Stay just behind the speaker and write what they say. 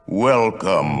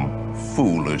Welcome,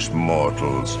 foolish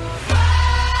mortals.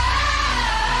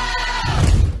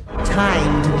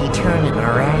 Time to be turning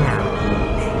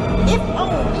around. If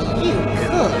only you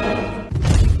could.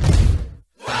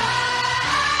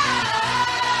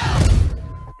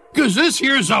 'Cause this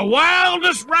here's the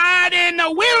wildest ride in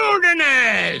the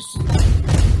wilderness!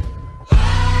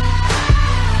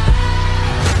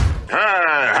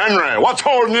 Hey, Henry, what's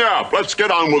holding you up? Let's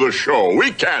get on with the show. We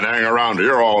can't hang around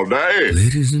here all day.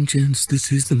 Ladies and gents,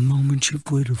 this is the moment you've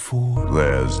waited for.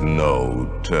 There's no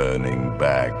turning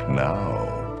back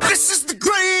now. This is the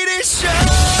greatest show!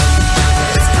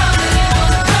 It's coming on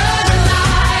the third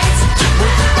night.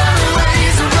 With the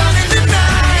runaways are running the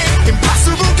night.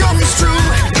 Impossible comes true.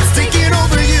 It's taking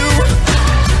over you.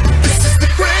 This is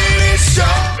the greatest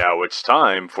show. Now it's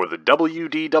time for the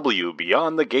WDW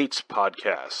Beyond the Gates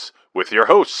podcast with your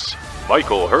hosts,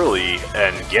 Michael Hurley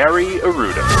and Gary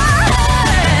Aruda.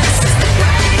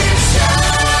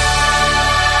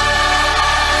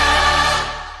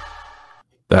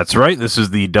 That's right. This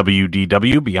is the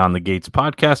WDW Beyond the Gates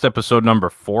podcast, episode number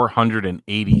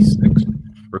 486,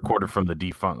 recorded from the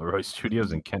D. Fauntleroy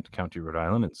Studios in Kent County, Rhode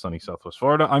Island, in sunny Southwest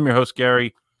Florida. I'm your host,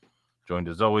 Gary, joined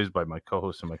as always by my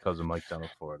co-host and my cousin Mike down in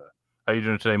Florida. How you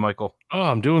doing today, Michael? Oh,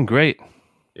 I'm doing great.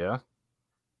 Yeah?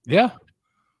 Yeah.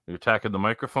 You're attacking the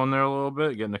microphone there a little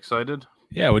bit, getting excited?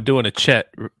 Yeah, we're doing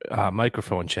a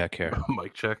microphone check here.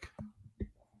 Mic check.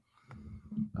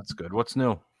 That's good. What's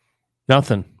new?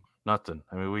 Nothing.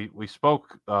 I mean, we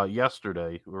spoke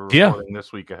yesterday. We're recording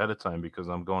this week ahead of time because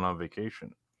I'm going on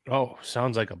vacation. Oh,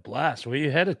 sounds like a blast. Where you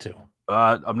headed to?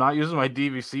 I'm not using my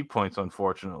DVC points,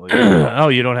 unfortunately. Oh,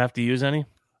 you don't have to use any?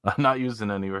 I'm not using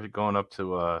any. We're going up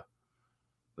to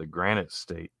the Granite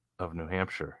State of New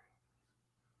Hampshire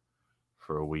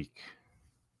for a week.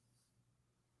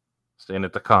 Staying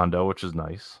at the condo, which is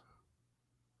nice.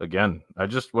 Again, I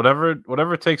just whatever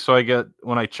it takes so I get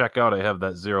when I check out, I have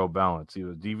that zero balance,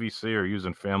 either DVC or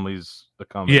using family's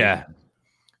accommodation. Yeah.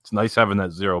 It's nice having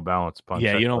that zero balance punch.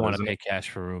 Yeah, you don't want to pay cash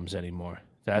for rooms anymore.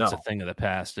 That's a thing of the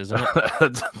past, isn't it?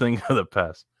 That's a thing of the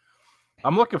past.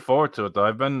 I'm looking forward to it though. I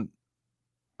haven't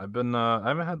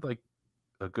had like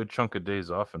a good chunk of days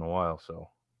off in a while, so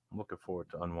I'm looking forward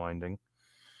to unwinding.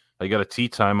 I got a tea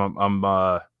time.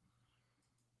 I'm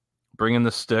bringing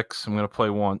the sticks. I'm gonna play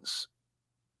once.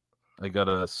 I got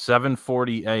a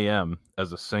 7:40 a.m.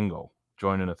 as a single,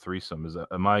 joining a threesome.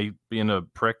 Am I being a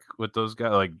prick with those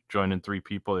guys? Like joining three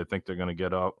people, they think they're gonna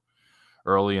get out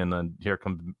early, and then here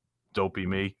comes dopey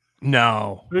me.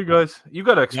 No. Hey guys, you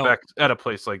gotta expect at a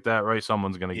place like that, right?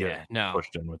 Someone's gonna get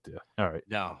pushed in with you. All right.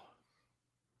 No.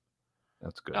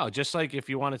 That's good. No, just like if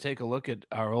you want to take a look at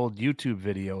our old YouTube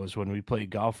videos when we played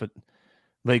golf at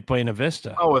Lake Buena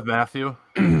Vista. Oh, with Matthew.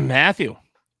 Matthew.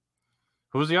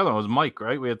 Who was the other one? It was Mike,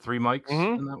 right? We had three mics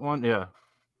in that one. Yeah.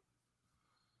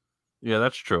 Yeah,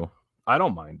 that's true. I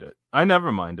don't mind it. I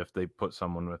never mind if they put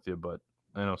someone with you, but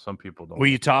I know some people don't. Will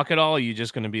you talk at all? Or are you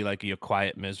just going to be like your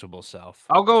quiet, miserable self?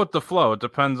 I'll go with the flow. It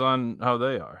depends on how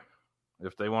they are.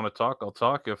 If they want to talk, I'll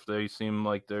talk. If they seem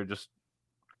like they're just,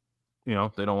 they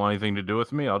don't want anything to do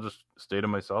with me, I'll just stay to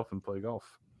myself and play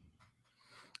golf.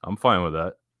 I'm fine with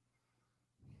that.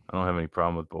 I don't have any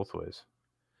problem with both ways.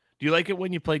 Do you like it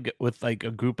when you play with like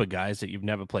a group of guys that you've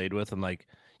never played with, and like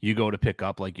you go to pick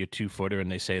up like your 2-footer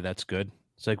and they say that's good?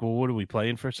 It's like, well, what are we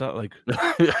playing for? Something like,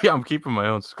 yeah, I'm keeping my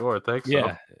own score. Thanks.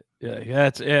 Yeah,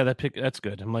 that's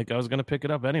good. I'm like, I was gonna pick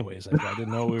it up anyways. Like, I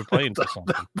didn't know we were playing for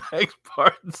something. Thanks,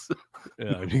 parts.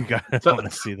 Yeah, you guys want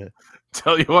to see that.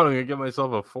 Tell you what, I'm gonna get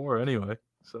myself a 4 anyway.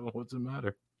 So what's it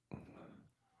matter?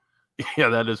 Yeah,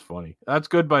 that is funny. That's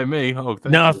good by me. Oh,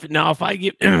 if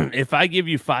I give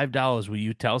you $5, will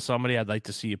you tell somebody I'd like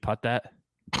to see you putt that?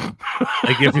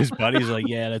 Like if his buddy's like,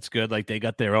 yeah, that's good. Like they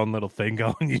got their own little thing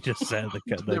going. You just said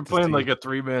they're playing like a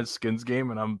 3-man skins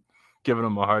game, and I'm giving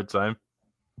them a hard time.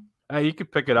 Hey, you can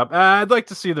pick it up. I'd like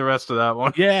to see the rest of that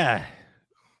one. Yeah,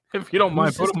 if you don't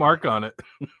mind, put a mark on it.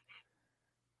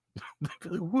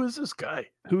 Who is this guy?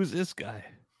 Who's this guy?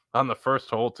 On the first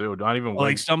hole too. Not even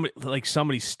like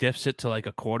somebody stiffs it to like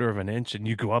a 1/4 of an inch, and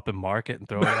you go up and mark it and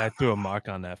throw it. I threw a mark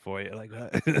on that for you. Like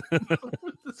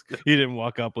he didn't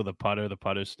walk up with a putter. The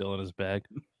putter's still in his bag.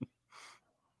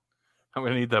 I'm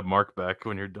gonna need that mark back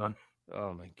when you're done.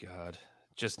 Oh my god,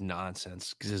 just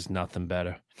nonsense. Because there's nothing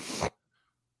better.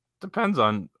 Depends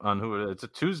on who it is. It's a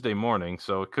Tuesday morning,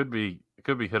 so it could be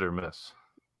hit or miss.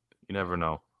 You never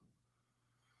know.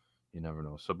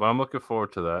 So, but I'm looking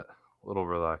forward to that. A little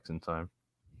relaxing time.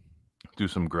 Do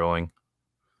some grilling.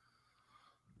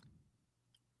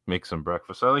 Make some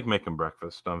breakfast. I like making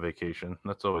breakfast on vacation.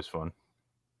 That's always fun.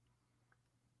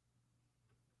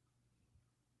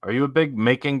 Are you a big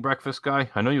making breakfast guy?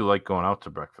 I know you like going out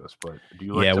to breakfast, but do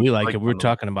you like? Yeah, to, we like it. We're one of-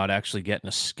 talking about actually getting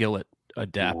a skillet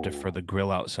adapter for Ooh. the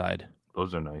grill outside,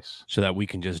 Those are nice. so that we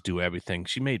can just do everything.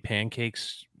 She made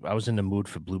pancakes. I was in the mood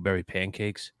for blueberry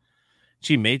pancakes.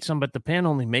 She made some, but the pan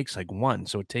only makes like one,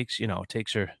 so it takes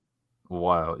her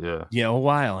Wow, yeah. a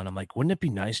while. And I'm like, wouldn't it be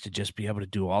nice to just be able to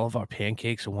do all of our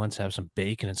pancakes at once, have some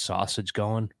bacon and sausage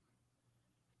going?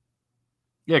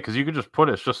 Yeah, because you could just put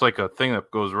it. It's just like a thing that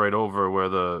goes right over where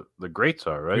the grates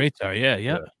are, right? Grates are, yeah.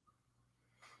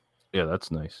 Yeah,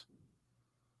 that's nice.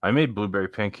 I made blueberry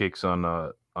pancakes on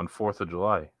 4th of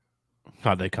July.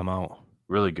 How'd they come out?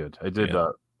 Really good. I did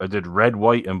Yeah. I did red,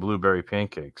 white, and blueberry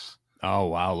pancakes. Oh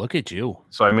wow, look at you.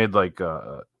 So I made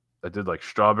I did like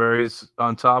strawberries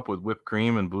on top with whipped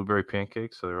cream and blueberry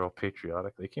pancakes. So they're all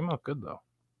patriotic. They came out good though.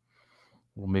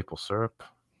 A little maple syrup,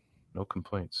 no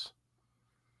complaints.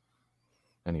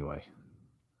 Anyway,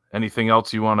 anything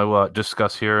else you want to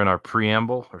discuss here in our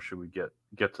preamble, or should we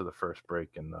get to the first break?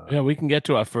 And Yeah, we can get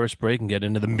to our first break and get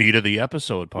into the meat of the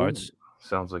episode parts. Ooh,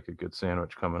 sounds like a good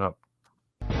sandwich coming up.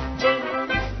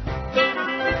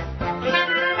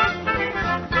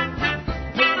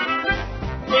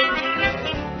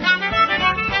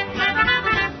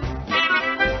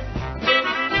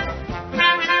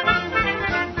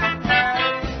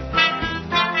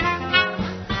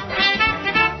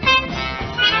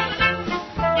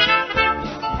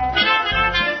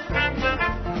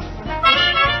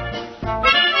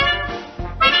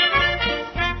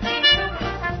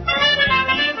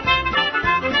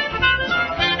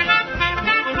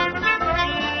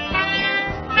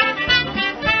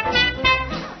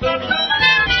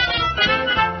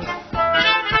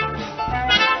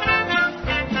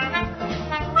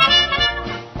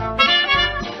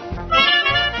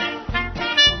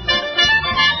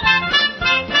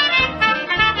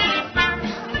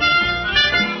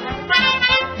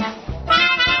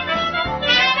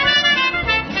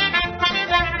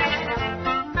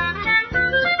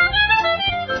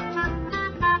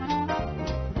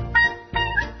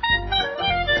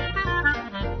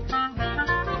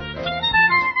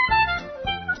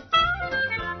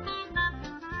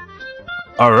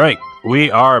 All right, we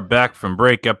are back from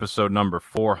break, episode number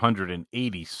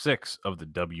 486 of the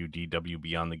WDW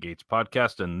Beyond the Gates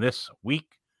podcast. And this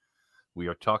week, we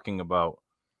are talking about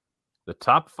the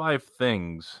top 5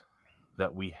 things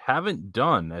that we haven't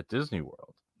done at Disney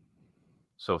World.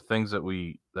 So things that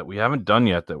we haven't done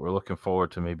yet that we're looking forward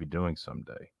to maybe doing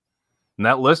someday. And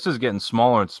that list is getting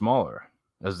smaller and smaller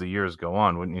as the years go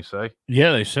on, wouldn't you say?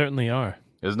 Yeah, they certainly are.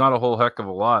 There's not a whole heck of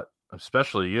a lot,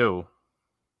 especially you.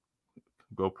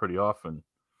 Go pretty often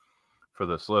for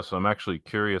this list. So I'm actually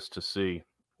curious to see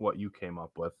what you came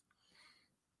up with.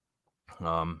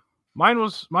 Mine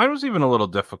was even a little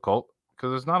difficult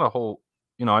because there's not a whole,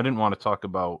 I didn't want to talk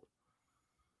about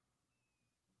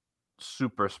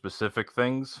super specific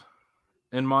things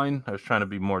in mine. I was trying to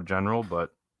be more general,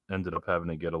 but ended up having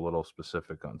to get a little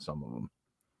specific on some of them.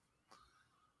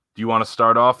 Do you want to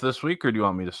start off this week, or do you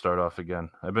want me to start off again?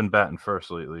 I've been batting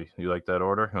first lately. You like that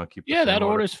order? You want to keep the same that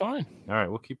order? order's fine. All right,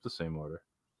 we'll keep the same order.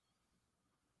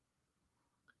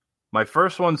 My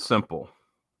first one's simple.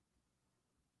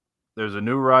 There's a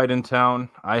new ride in town.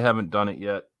 I haven't done it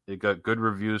yet. It got good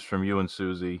reviews from you and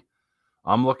Susie.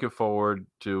 I'm looking forward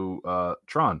to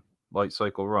Tron, Light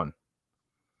Cycle Run.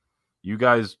 You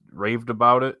guys raved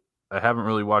about it. I haven't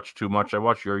really watched too much. I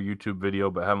watched your YouTube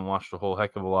video, but haven't watched a whole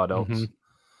heck of a lot else. Mm-hmm.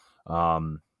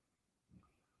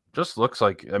 Just looks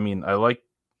like, I like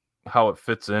how it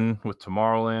fits in with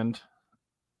Tomorrowland.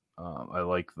 I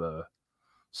like the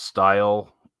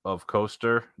style of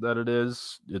coaster that it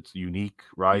is. It's unique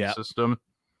ride system.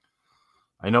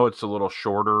 I know it's a little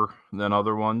shorter than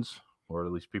other ones, or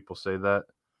at least people say that,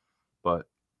 but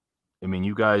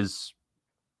you guys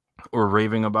were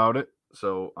raving about it,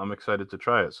 so I'm excited to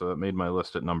try it. So that made my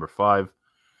list at number 5.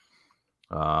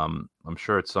 I'm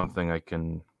sure it's something I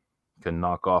can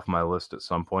knock off my list at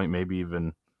some point, maybe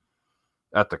even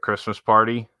at the Christmas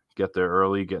party. Get there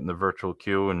early, get in the virtual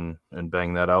queue, and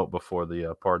bang that out before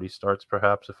the party starts,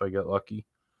 perhaps, if I get lucky.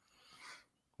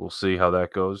 We'll see how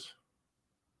that goes.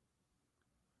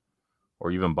 Or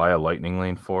even buy a lightning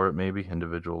lane for it, maybe,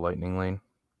 individual lightning lane.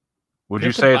 Would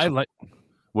you say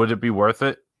would it be worth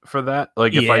it for that?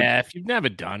 Like, if you've never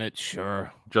done it,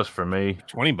 sure. Just for me.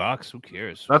 $20, who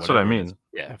cares? That's what I mean.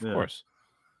 Yeah, of course.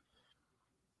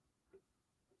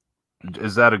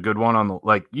 Is that a good one on the,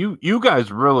 like, you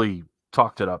guys really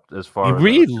talked it up as far as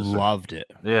we loved it.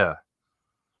 Yeah.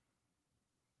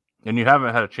 And you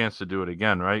haven't had a chance to do it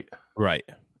again, right? Right.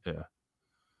 Yeah.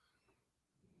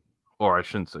 Or I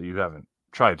shouldn't say you haven't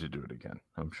tried to do it again.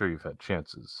 I'm sure you've had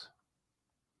chances.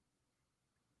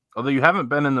 Although you haven't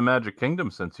been in the Magic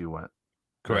Kingdom since you went.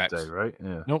 Correct. That day, right?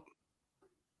 Yeah. Nope.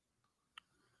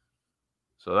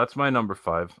 So that's my number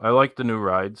 5. I like the new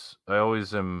rides. I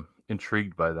always am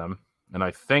intrigued by them. And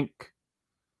I think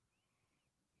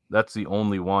that's the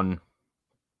only one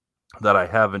that I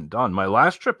haven't done. My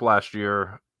last trip last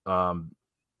year,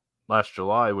 last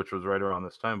July, which was right around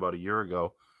this time, about a year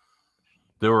ago,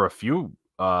 there were a few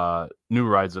new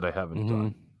rides that I haven't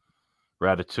done.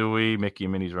 Ratatouille, Mickey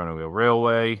and Minnie's Runaway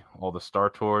Railway, all the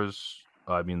Star Tours,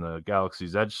 the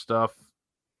Galaxy's Edge stuff,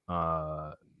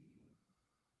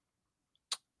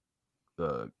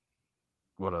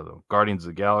 what are the Guardians of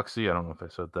the Galaxy? I don't know if I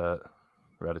said that.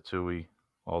 Ratatouille,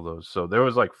 all those. So there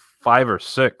was like 5 or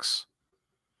 6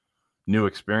 new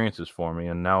experiences for me,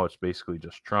 and now it's basically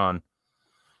just Tron.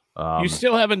 You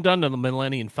still haven't done the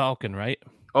Millennium Falcon, right?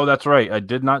 Oh, that's right. I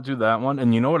did not do that one.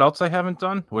 And you know what else I haven't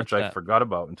done? Which What's I that? forgot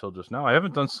about until just now. I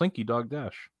haven't done Slinky Dog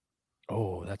Dash.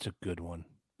 Oh, that's a good one.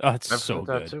 Oh, it's I've so heard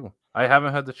good. that too. I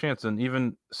haven't had the chance, and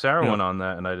even Sarah Yeah. went on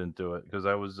that, and I didn't do it because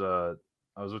I was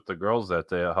with the girls that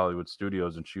day at Hollywood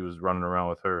Studios, and she was running around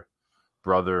with her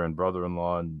brother and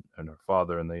brother-in-law and her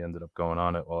father, and they ended up going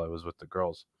on it while I was with the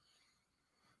girls,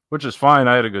 which is fine.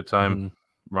 I had a good time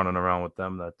running around with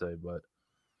them that day, but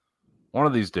one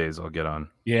of these days I'll get on.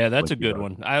 Yeah, that's Slinky a good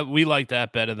Dog. one. We like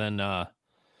that better than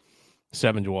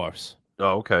Seven Dwarfs.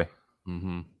 Oh, okay.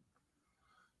 Mm-hmm.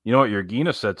 You know what your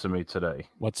Gina said to me today?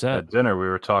 What's that? At dinner, we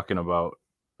were talking about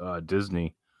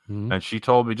Disney, Mhm. and she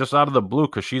told me just out of the blue,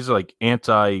 because she's like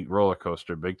anti-roller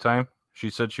coaster big time, she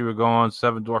said she would go on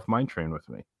Seven Dwarf Mine Train with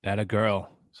me. That a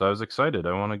girl. So I was excited.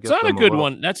 I want to get It's not a them good little-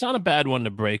 one. That's not a bad one to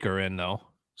break her in, though.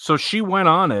 So she went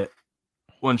on it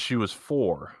when she was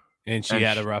 4. And she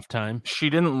had a rough time. She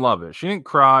didn't love it. She didn't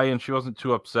cry, and she wasn't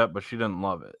too upset, but she didn't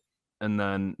love it. And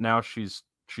then now she's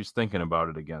thinking about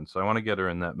it again. So I want to get her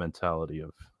in that mentality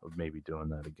of maybe doing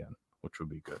that again, which would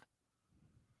be good.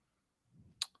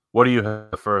 What do you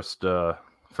have first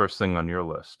thing on your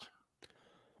list?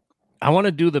 I want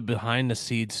to do the Behind the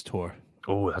Scenes tour.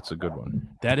 Oh, that's a good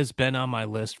one. That has been on my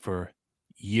list for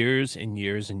years and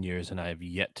years and years, and I have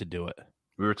yet to do it.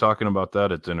 We were talking about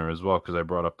that at dinner as well, because I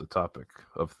brought up the topic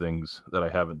of things that I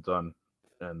haven't done,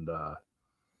 and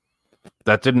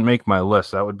that didn't make my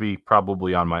list. That would be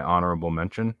probably on my honorable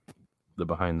mention, the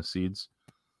Behind the Scenes.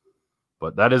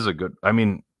 But that is a good. I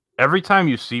mean, every time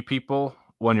you see people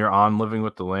when you're on Living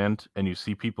with the Land, and you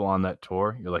see people on that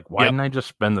tour, you're like, why didn't I just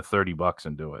spend the $30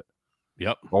 and do it?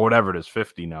 Yep. Or whatever it is,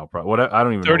 50 now. Probably. I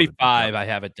don't even know. 35. I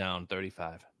have it down.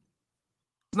 35.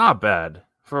 It's not bad.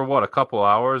 For what, a couple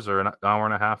hours or an hour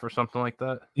and a half or something like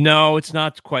that? No, it's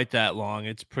not quite that long.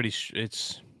 It's pretty.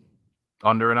 It's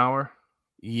under an hour.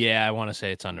 Yeah, I want to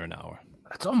say it's under an hour.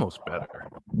 That's almost better.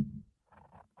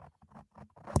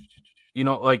 You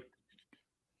know, like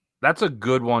that's a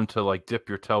good one to like dip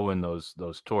your toe in those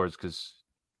tours, because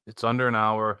it's under an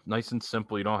hour, nice and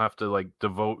simple. You don't have to like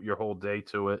devote your whole day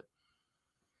to it.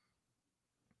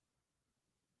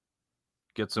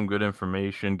 Get some good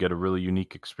information, get a really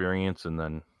unique experience, and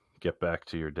then get back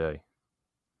to your day.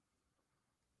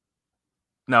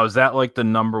 Now, is that like the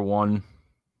number one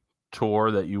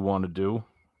tour that you want to do?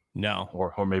 No.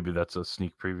 Or maybe that's a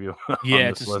sneak preview. Yeah,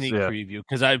 it's a sneak preview,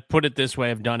 because I put it this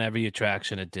way: I've done every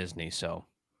attraction at Disney. So,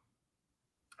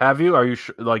 have you? Are you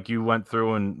like you went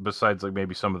through, and besides like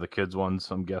maybe some of the kids ones,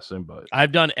 I'm guessing, but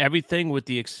I've done everything with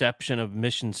the exception of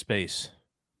Mission Space.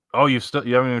 Oh, you haven't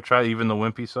even tried even the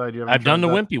Wimpy side? I've done the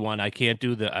Wimpy one. I can't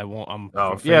do the. I won't. I'm.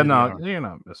 Oh yeah, no, you're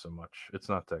not missing much. It's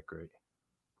not that great.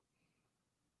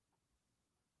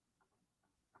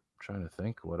 I'm trying to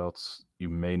think what else you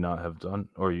may not have done,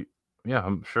 or you. Yeah,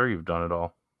 I'm sure you've done it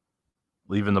all.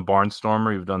 Leaving the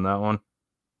Barnstormer, you've done that one.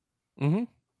 Mm-hmm.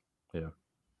 Yeah.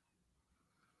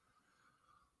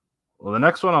 Well, the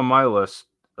next one on my list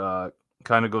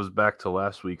kind of goes back to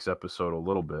last week's episode a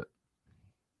little bit.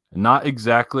 Not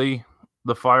exactly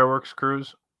the fireworks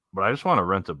cruise, but I just want to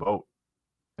rent a boat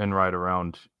and ride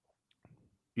around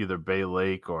either Bay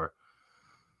Lake or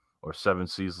Seven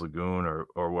Seas Lagoon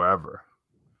or wherever.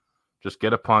 Just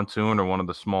get a pontoon or one of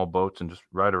the small boats and just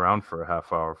ride around for a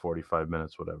half hour, 45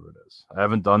 minutes, whatever it is. I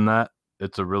haven't done that.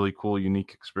 It's a really cool,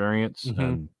 unique experience,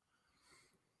 and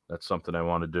that's something I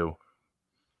want to do.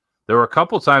 There were a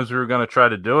couple times we were going to try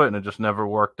to do it, and it just never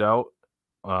worked out.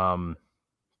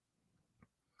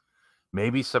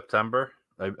 Maybe September.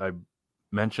 I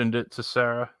mentioned it to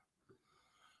Sarah,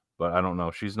 but I don't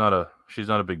know. She's not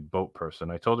a big boat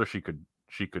person. I told her she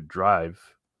could drive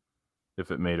if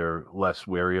it made her less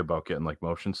wary about getting like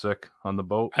motion sick on the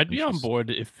boat. I'd be on board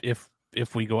if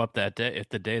we go up that day, if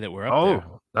the day that we're up there.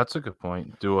 Oh, that's a good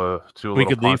point. We we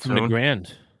could leave from the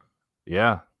Grand.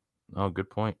 Yeah, Oh, good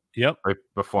point. Yep. Right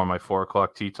before my 4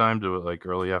 o'clock tea time, do it like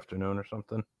early afternoon or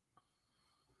something.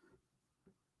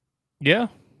 Yeah.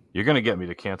 You're gonna get me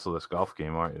to cancel this golf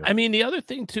game, aren't you? I mean, the other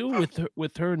thing too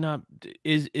with her not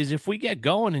is if we get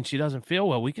going and she doesn't feel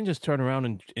well, we can just turn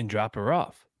around and drop her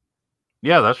off.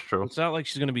 Yeah, that's true. It's not like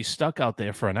she's going to be stuck out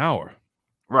there for an hour.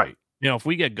 Right. You know, if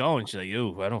we get going, she's like,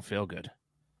 "Ooh, I don't feel good."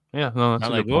 Yeah, no, that's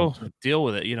Not a like, good well, point. deal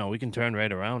with it. You know, we can turn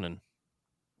right around and.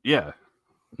 Yeah.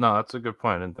 No, that's a good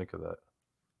point. I didn't think of that.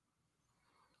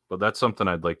 But that's something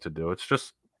I'd like to do. It's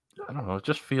just, I don't know, it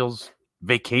just feels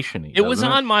vacation-y. It was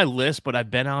doesn't on my list, but I've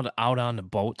been out on the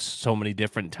boats so many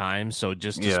different times. So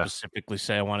just to Yeah. specifically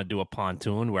say I want to do a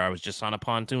pontoon, where I was just on a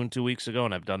pontoon 2 weeks ago,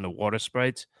 and I've done the water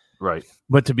sprites. Right.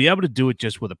 But to be able to do it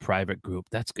just with a private group,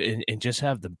 that's good, and just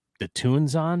have the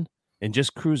tunes on and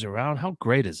just cruise around. How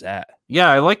great is that? Yeah,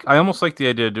 I almost like the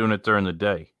idea of doing it during the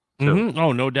day. Too. Mm-hmm.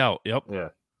 Oh, no doubt. Yep. Yeah.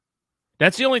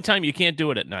 That's the only time you can't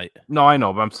do it at night. No, I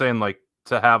know, but I'm saying like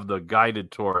to have the guided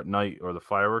tour at night or the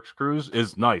fireworks cruise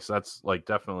is nice. That's like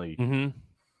definitely Mm-hmm.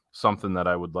 something that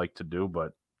I would like to do,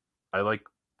 but I like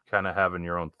kind of having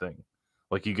your own thing.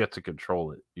 Like you get to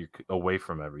control it. You're away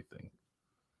from everything.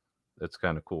 It's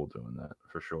kind of cool doing that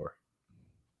for sure.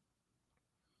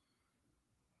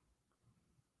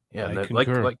 Yeah,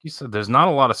 like you said, there's not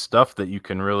a lot of stuff that you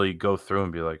can really go through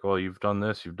and be like, "Oh, you've done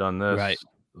this, Right.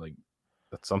 Like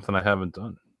that's something I haven't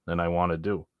done and I want to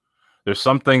do. There's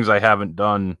some things I haven't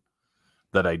done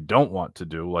that I don't want to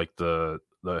do, like the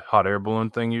hot air balloon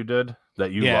thing you did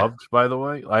that you Yeah. loved, by the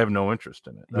way. I have no interest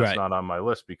in it. That's Right. not on my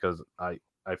list because I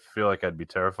feel like I'd be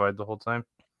terrified the whole time.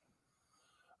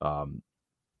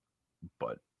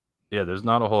 But yeah, there's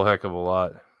not a whole heck of a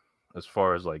lot as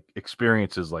far as like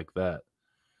experiences like that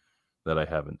I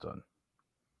haven't done.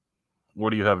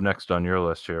 What do you have next on your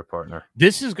list here, partner?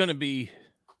 This is gonna be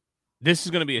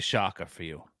a shocker for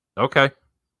you. Okay.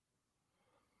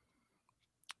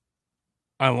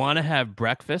 I want to have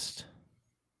breakfast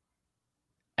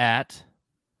at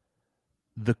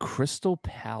the Crystal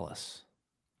Palace.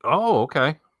 Oh,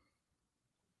 okay.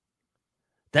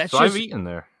 That's So just, I've eaten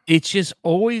there. it's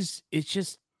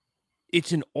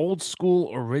an old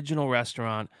school original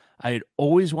restaurant. I had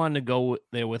always wanted to go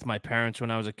there with my parents when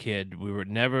I was a kid. We were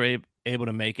never able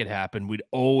to make it happen. We'd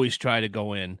always try to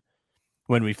go in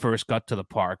when we first got to the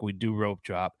park. We'd do rope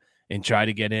drop and try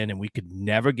to get in, and we could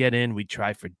never get in. We'd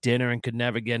try for dinner and could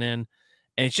never get in.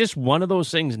 And it's just one of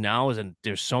those things now, and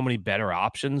there's so many better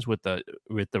options with the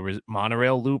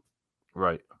monorail loop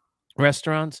Right.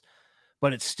 restaurants.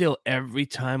 But it's still, every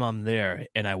time I'm there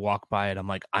and I walk by it, I'm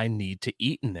like, I need to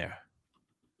eat in there.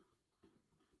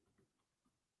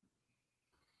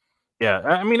 Yeah,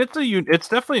 I mean it's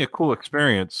definitely a cool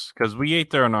experience because we ate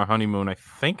there on our honeymoon. I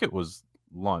think it was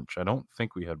lunch. I don't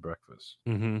think we had breakfast,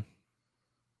 Mm-hmm.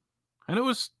 and it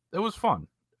was fun.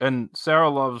 And Sarah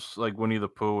loves like Winnie the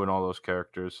Pooh and all those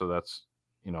characters, so that's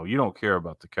you don't care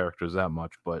about the characters that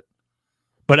much, but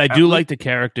I do like the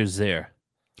characters there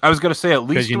I was gonna say at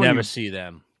because least you when never you see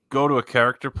them. go to a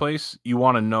character place, you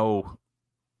want to know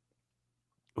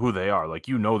who they are. Like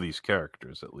these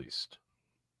characters at least.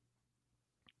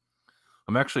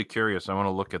 I'm actually curious. I want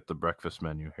to look at the breakfast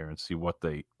menu here and see what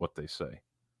they say.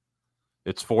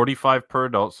 It's $45 per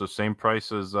adult, so same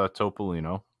price as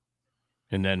Topolino.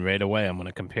 And then right away, I'm going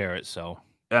to compare it. So,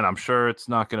 And I'm sure it's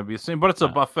not going to be the same, but it's a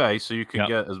buffet, so you can Yep.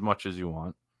 get as much as you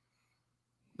want.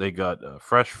 They got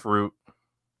fresh fruit,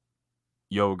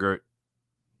 yogurt,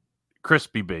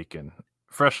 crispy bacon,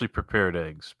 freshly prepared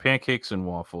eggs, pancakes and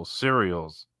waffles,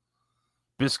 cereals,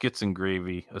 biscuits and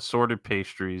gravy, assorted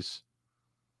pastries.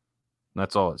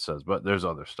 That's all it says, but there's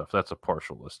other stuff. That's a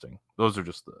partial listing. Those are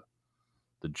just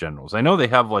the generals. I know they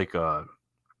have like a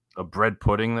bread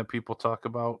pudding that people talk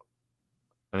about.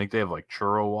 I think they have like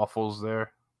churro waffles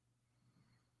there.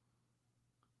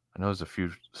 I know there's a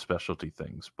few specialty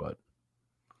things, but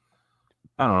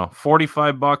I don't know.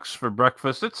 $45 for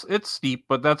breakfast. It's steep,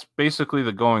 but that's basically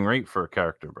the going rate for a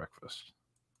character breakfast.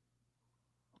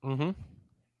 mm-hmm.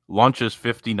 Lunch is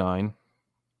 $59.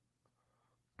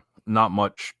 Not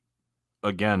much,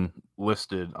 again,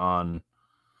 listed on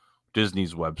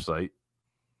Disney's website.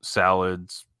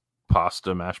 Salads,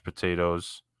 pasta, mashed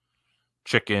potatoes,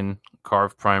 chicken,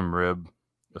 carved prime rib,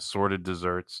 assorted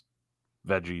desserts,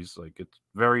 veggies. Like it's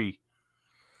very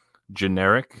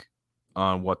generic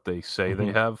on what they say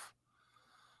they have.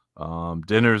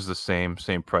 Dinner's the same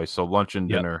price. So lunch and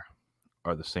dinner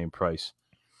are the same price.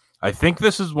 I think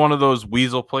this is one of those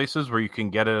weasel places where you can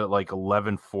get it at like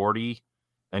 $11.40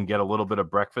 and get a little bit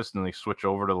of breakfast, and they switch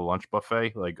over to the lunch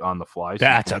buffet like on the fly.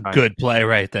 That's a good play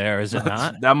right there, is it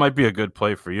not? That might be a good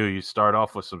play for you. You start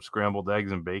off with some scrambled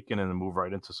eggs and bacon, and then move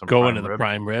right into some go into the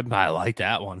prime rib. I like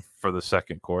that one for the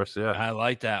second course. Yeah, I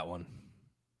like that one.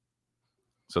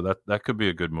 So that could be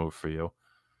a good move for you.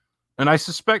 And I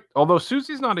suspect, although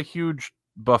Susie's not a huge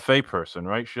buffet person,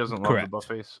 right? She doesn't love the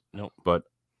buffets. Nope. But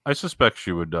I suspect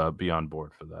she would be on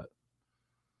board for that.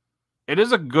 It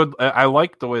is a good. I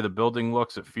like the way the building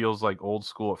looks. It feels like old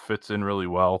school. It fits in really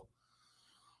well,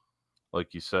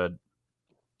 like you said.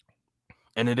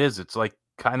 And it is. It's like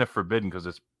kind of forbidden because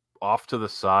it's off to the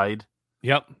side.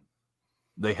 Yep.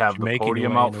 They have the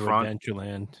podium out front.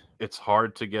 Adventureland. It's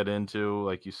hard to get into,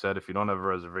 like you said. If you don't have a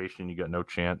reservation, you got no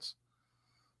chance.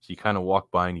 So you kind of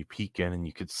walk by and you peek in, and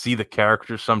you could see the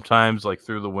characters sometimes, like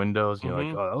through the windows. And you're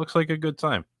like, "Oh, that looks like a good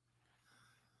time."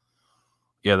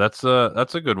 Yeah, that's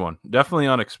a good one. Definitely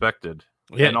unexpected.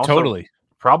 Yeah, and also totally.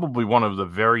 Probably one of the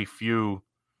very few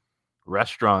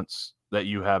restaurants that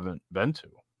you haven't been to.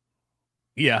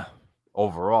 Yeah.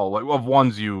 Overall, like of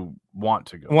ones you want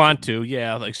to go.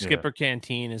 Yeah. Like Skipper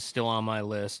Canteen is still on my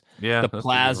list. Yeah, the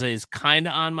Plaza is kind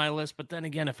of on my list, but then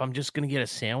again, if I'm just gonna get a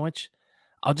sandwich,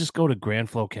 I'll just go to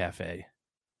Grand Flow Cafe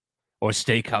or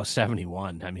Steakhouse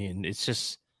 71. I mean, it's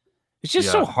just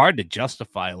so hard to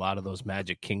justify a lot of those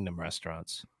Magic Kingdom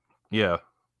restaurants. Yeah.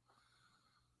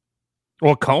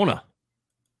 Or Kona.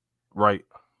 Right.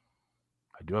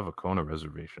 I do have a Kona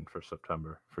reservation for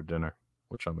September for dinner,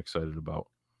 which I'm excited about.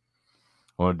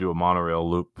 I want to do a monorail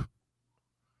loop.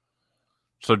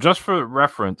 So just for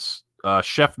reference,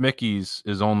 Chef Mickey's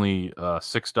is only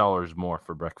 $6 more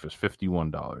for breakfast,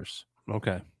 $51.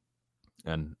 Okay.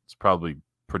 And it's probably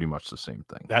pretty much the same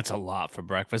thing. That's a lot for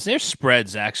breakfast. Their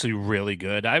spread's actually really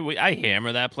good. I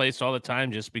hammer that place all the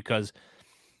time just because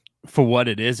for what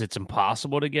it is, it's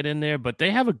impossible to get in there, but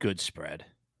they have a good spread.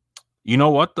 You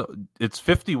know what? It's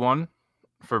 51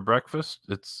 for breakfast.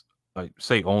 It's, I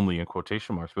say only in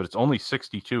quotation marks, but it's only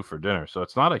 62 for dinner. So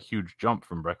it's not a huge jump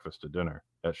from breakfast to dinner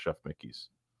at Chef Mickey's.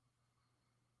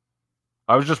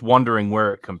 I was just wondering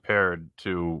where it compared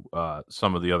to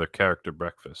some of the other character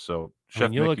breakfasts. So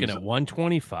Chef you're Mickey's, looking at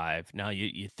 125. Now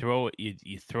you throw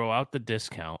out the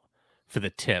discount for the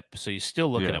tip, so you're still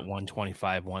looking at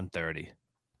 125, 130.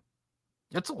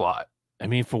 It's a lot. I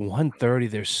mean, for 130,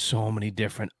 there's so many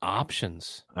different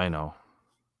options. I know.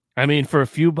 I mean, for a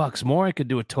few bucks more, I could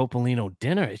do a Topolino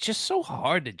dinner. It's just so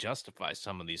hard to justify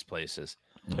some of these places.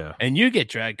 Yeah. And you get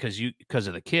dragged because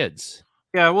of the kids.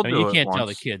 Yeah, we'll I mean, do you it can't once. tell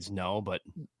the kids no, but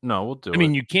No, we'll do it. I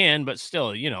mean, you can, but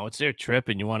still, it's their trip,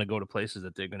 and you want to go to places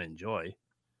that they're going to enjoy.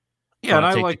 Yeah, and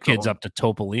I take like the kids up to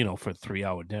Topolino for a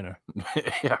 3-hour dinner.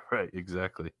 Yeah, right,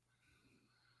 exactly.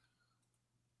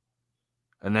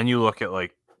 And then you look at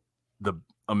like the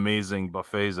amazing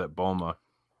buffets at Boma.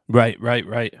 Right.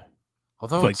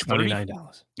 Although like it's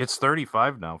 $29. It's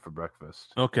 $35 now for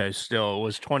breakfast. Okay, still it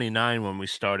was $29 when we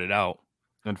started out,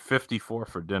 and $54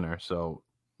 for dinner. So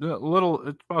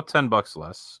it's about $10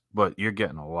 less, but you're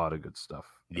getting a lot of good stuff.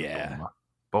 Yeah,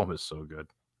 Boma's so good.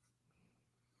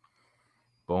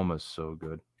 Boma's so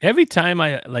good. Every time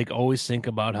I always think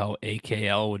about how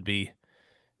AKL would be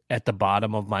at the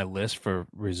bottom of my list for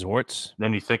resorts.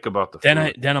 Then you think about the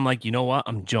food. Then I'm like, you know what?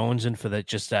 I'm jonesing for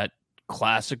that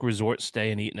classic resort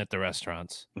stay and eating at the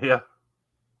restaurants. Yeah.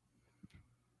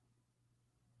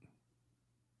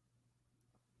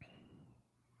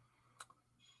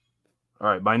 All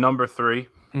right, my number 3.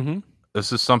 Mm-hmm.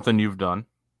 This is something you've done,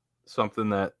 something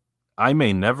that I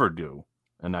may never do,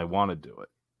 and I want to do it.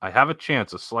 I have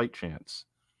a slight chance,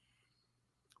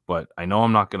 but I know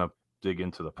I'm not going to dig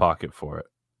into the pocket for it.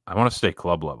 I want to stay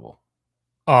club level.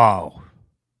 Oh.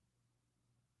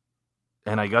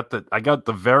 And I got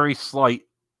the very slight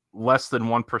less than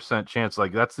 1% chance.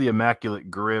 Like that's the immaculate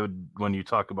grid when you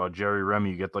talk about Jerry Remy,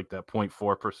 you get like that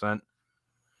 0.4%.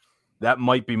 That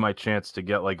might be my chance to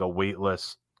get like a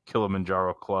waitlist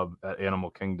Kilimanjaro club at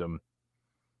Animal Kingdom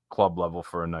club level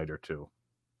for a night or two.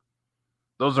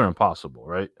 Those are impossible,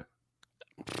 right?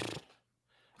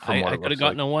 I could have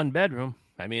gotten a 1-bedroom.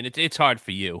 I mean, it's hard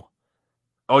for you.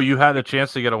 Oh, you had a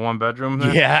chance to get a 1-bedroom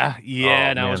there? Yeah, Oh,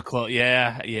 and I was close.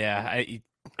 Yeah.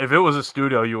 If it was a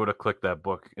studio, you would have clicked that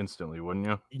book instantly, wouldn't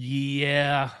you?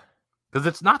 Yeah. Because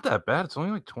it's not that bad. It's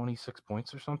only like 26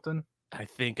 points or something. I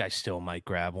think I still might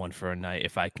grab one for a night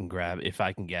if I can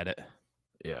get it.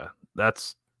 Yeah,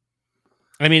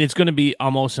 I mean, it's going to be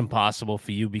almost impossible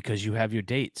for you because you have your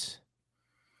dates.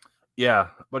 Yeah,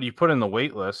 but you put in the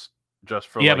wait list just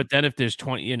for but then if there's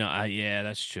 20,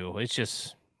 that's true. It's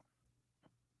just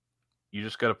you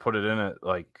just got to put it in at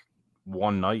like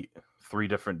one night, 3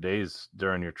 different days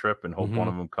during your trip and hope one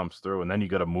of them comes through, and then you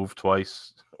got to move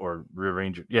twice or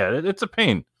rearrange it. Yeah, it's a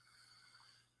pain.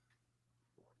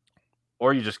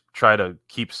 Or you just try to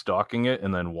keep stalking it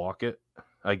and then walk it,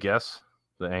 I guess.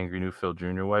 The Angry New Phil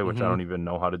Jr. way, which I don't even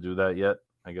know how to do that yet.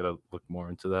 I got to look more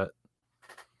into that.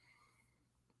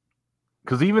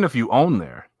 Because even if you own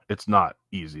there, it's not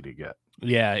easy to get.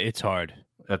 Yeah, it's hard.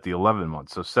 At the 11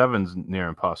 months. So 7's near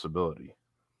impossibility.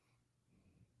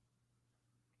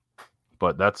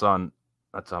 But that's on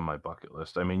my bucket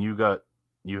list. I mean, you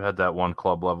had that one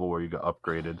club level where you got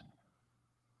upgraded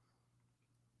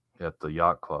at the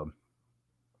yacht club.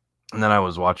 And then I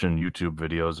was watching YouTube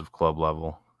videos of club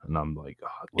level, and I'm like,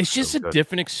 oh, it's just a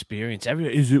different experience.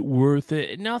 Is it worth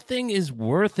it? Nothing is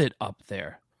worth it up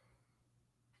there.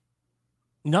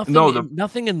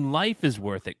 Nothing in life is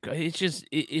worth it. It's just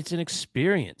it's an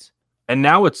experience. And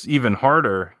now it's even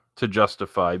harder to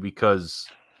justify because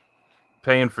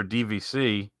paying for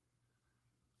DVC,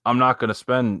 I'm not going to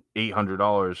spend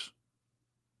 $800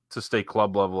 to stay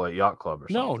club level at yacht club or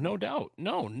something. No doubt.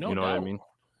 No, you know what I mean?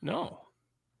 No.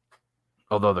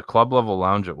 Although the club level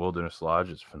lounge at Wilderness Lodge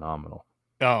is phenomenal.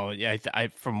 Oh yeah, I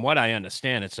from what I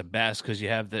understand, it's the best because you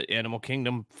have the Animal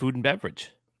Kingdom food and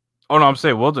beverage. Oh no, I'm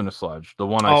saying Wilderness Lodge, the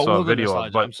one I saw a video Lodge,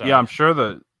 of. But yeah, I'm sure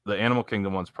the Animal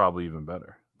Kingdom one's probably even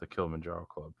better. The Kilimanjaro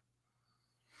Club.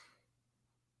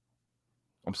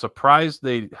 I'm surprised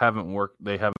they haven't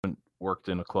worked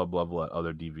in a club level at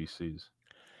other DVCs.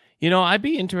 You know, I'd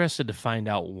be interested to find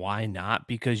out why not,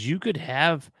 because you could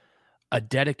have a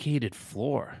dedicated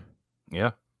floor.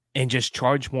 Yeah. And just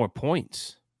charge more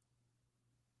points.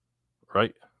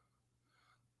 Right.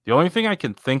 The only thing I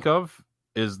can think of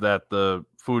is that the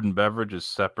food and beverage is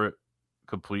separate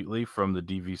completely from the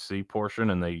DVC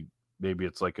portion, and maybe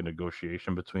it's like a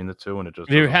negotiation between the two, and it just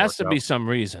there has to be some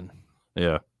reason.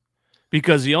 Yeah.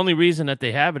 Because the only reason that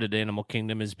they have it at Animal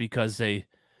Kingdom is because it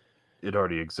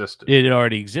already existed. It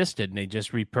already existed, and they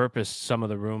just repurposed some of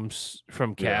the rooms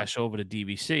from cash over to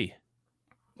DVC.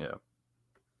 Yeah.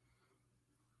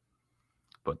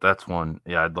 But that's one,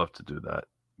 I'd love to do that.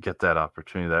 Get that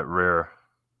opportunity, that rare.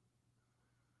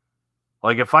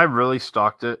 Like, if I really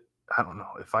stocked it, I don't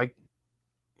know.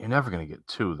 You're never going to get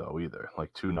 2, though, either.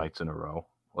 Like, 2 nights in a row.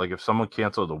 Like, if someone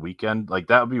canceled a weekend, like,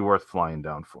 that would be worth flying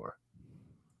down for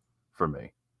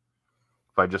me.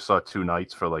 If I just saw 2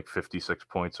 nights for, like, 56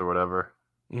 points or whatever.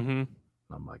 Mm-hmm.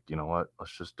 I'm like, you know what?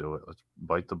 Let's just do it. Let's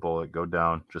bite the bullet, go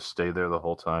down, just stay there the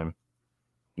whole time.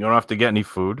 You don't have to get any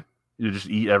food. You just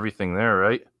eat everything there,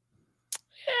 right?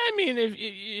 Yeah, I mean,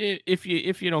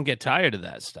 if you don't get tired of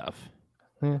that stuff.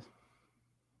 Yeah.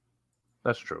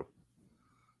 That's true.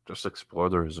 Just explore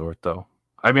the resort, though.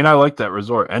 I mean, I like that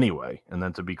resort anyway. And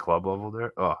then to be club level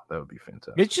there, oh, that would be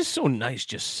fantastic. It's just so nice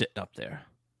just sitting up there.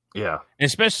 Yeah.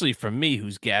 Especially for me,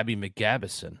 who's Gabby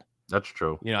McGabbison. That's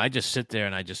true. You know, I just sit there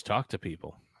and I just talk to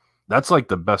people. That's like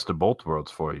the best of both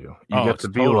worlds for you. You get to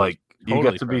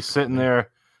be be sitting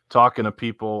there talking to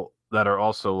people that are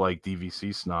also like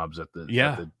DVC snobs at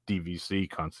the DVC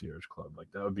concierge club. Like,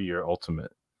 that would be your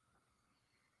ultimate.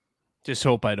 Just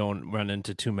hope I don't run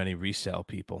into too many resale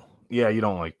people. Yeah, you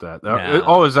don't like that. Nah.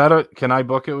 Oh, is that can I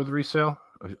book it with resale?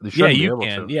 Yeah, you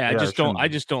can. Yeah, I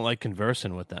just don't like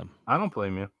conversing with them. I don't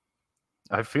blame you.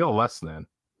 I feel less than,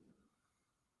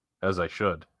 as I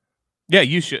should. Yeah,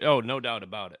 you should. Oh, no doubt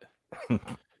about it.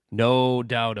 No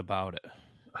doubt about it.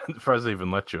 I'm surprised they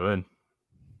even let you in.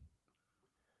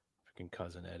 Freaking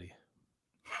cousin Eddie.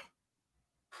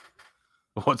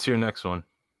 What's your next one?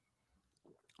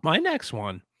 My next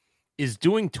one is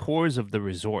doing tours of the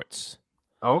resorts.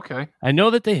 Oh, okay. I know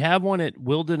that they have one at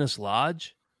Wilderness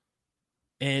Lodge,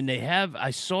 and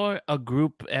I saw a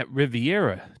group at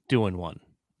Riviera doing one.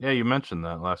 Yeah, you mentioned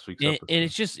that last week's episode. And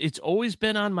it's always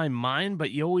been on my mind,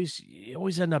 but you always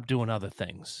end up doing other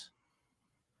things.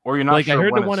 Or you're not like, sure I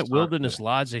heard when the one at Wilderness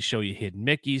Lodge, they show you hidden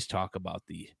Mickeys, talk about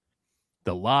the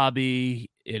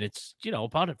lobby, and it's,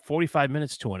 about 45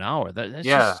 minutes to an hour. That's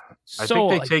I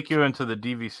think they take you into the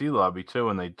DVC lobby too,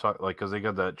 and they talk because they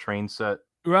got that train set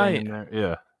right in there.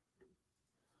 Yeah,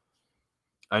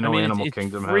 I know. Animal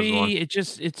Kingdom free.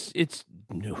 has one. It's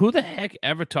who the heck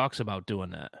ever talks about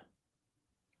doing that?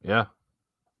 Yeah,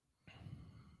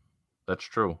 that's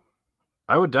true.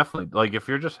 I would definitely if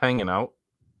you're just hanging out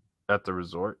at the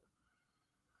resort.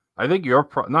 I think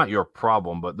not your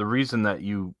problem, but the reason that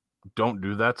you don't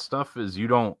do that stuff is you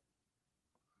don't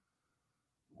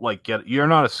you're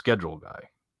not a schedule guy.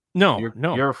 No,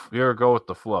 you're a go with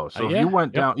the flow. So if you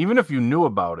went down, even if you knew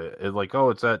about it,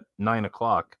 it's at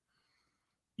 9:00,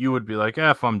 you would be like,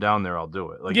 if I'm down there, I'll do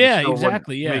it.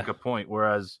 Exactly. Yeah, make a point.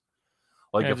 Whereas,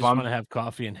 if I just want to have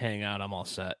coffee and hang out, I'm all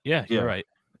set. Yeah, you're right.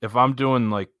 if I'm doing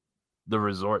like the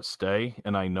resort stay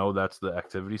and I know that's the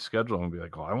activity schedule, I'm gonna be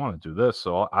like, oh, I want to do this.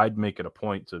 So I'd make it a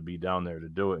point to be down there to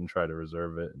do it and try to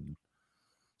reserve it. And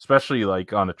especially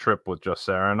like on a trip with just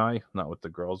Sarah and I, not with the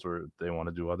girls where they want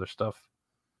to do other stuff.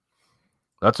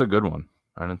 That's a good one.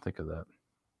 I didn't think of that.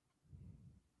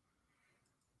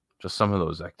 Just some of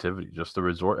those activities, just the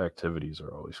resort activities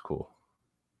are always cool.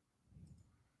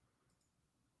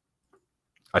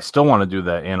 I still want to do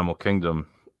that Animal Kingdom,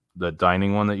 the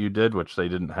dining one that you did, which they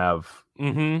didn't have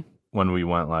when we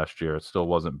went last year. It still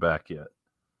wasn't back yet.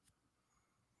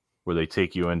 Where they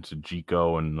take you into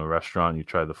Jico and the restaurant, you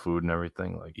try the food and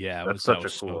everything. Like, Yeah, that's such a cool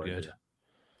so good. idea.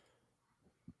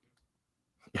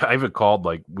 Yeah, I even called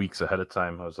like weeks ahead of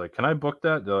time. I was like, "Can I book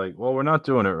that?" They're like, "Well, we're not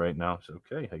doing it right now." I said,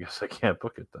 "Okay, I guess I can't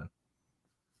book it then."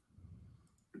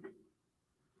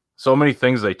 So many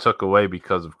things they took away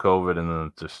because of COVID, and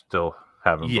then just still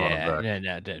haven't brought them back.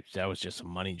 Yeah, that was just a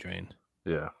money drain.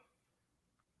 Yeah,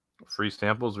 free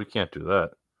samples, we can't do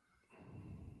that.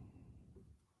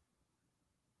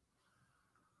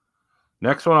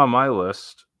 Next one on my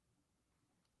list,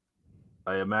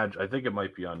 I think it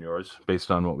might be on yours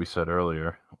based on what we said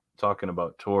earlier. Talking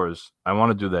about tours, I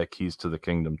want to do that Keys to the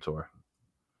Kingdom tour.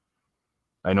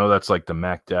 I know that's like the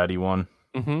Mac Daddy one,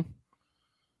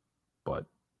 but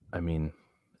I mean,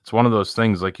 it's one of those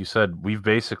things, like you said, we've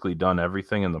basically done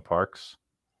everything in the parks.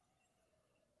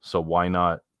 So why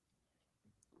not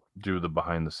do the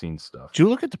behind the scenes stuff? Did you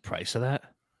look at the price of that?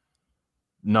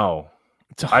 No.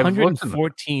 It's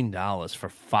 $114 for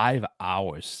 5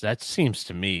 hours. That seems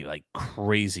to me like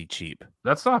crazy cheap.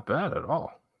 That's not bad at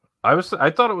all. I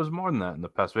thought it was more than that in the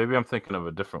past. Maybe I'm thinking of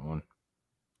a different one.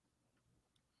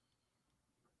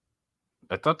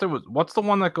 I thought there was. What's the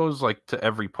one that goes like to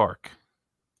every park?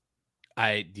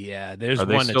 There's Are one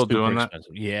they that's still super doing that?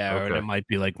 expensive. Yeah, Okay. or it might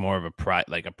be like more of a private.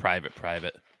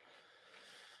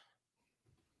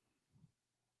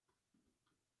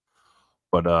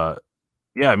 But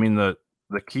yeah, I mean the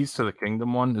Keys to the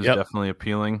Kingdom one is definitely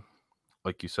appealing.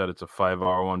 Like you said, it's a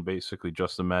 5-hour one, basically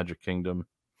just the Magic Kingdom.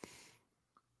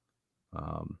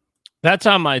 That's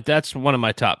one of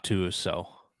my top two. So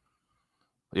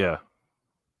yeah.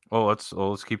 Well,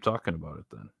 let's keep talking about it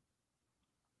then.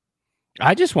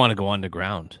 I just want to go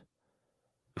underground.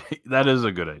 That is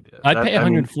a good idea. I'd pay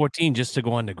 $114 just to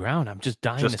go underground. I'm just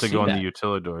dying just to see go that. in the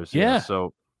utilidors. Yeah.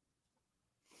 So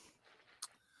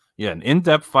yeah, an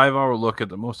in-depth 5-hour look at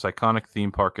the most iconic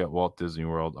theme park at Walt Disney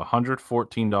World.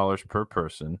 $114 per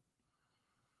person.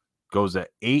 Goes at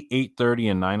 8,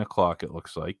 8:30, and 9 o'clock. It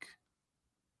looks like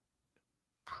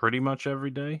pretty much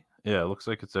every day. Yeah, it looks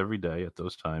like it's every day at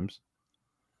those times.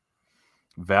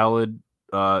 Valid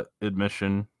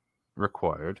admission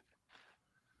required.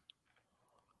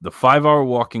 The 5-hour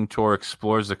walking tour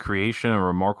explores the creation and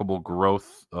remarkable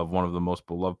growth of one of the most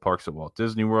beloved parks at Walt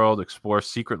Disney World, explore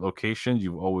secret locations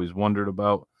you've always wondered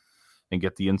about, and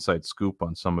get the inside scoop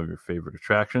on some of your favorite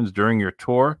attractions. During your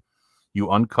tour, you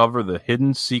uncover the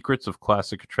hidden secrets of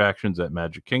classic attractions at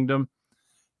Magic Kingdom,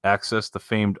 access the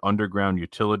famed underground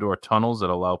utilidor tunnels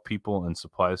that allow people and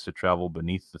supplies to travel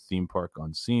beneath the theme park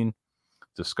unseen,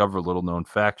 discover little-known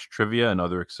facts, trivia, and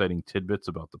other exciting tidbits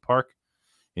about the park,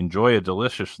 enjoy a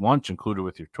delicious lunch included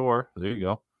with your tour. There you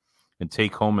go. And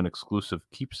take home an exclusive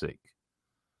keepsake.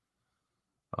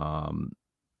 You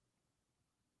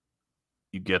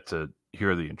get to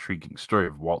hear the intriguing story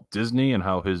of Walt Disney and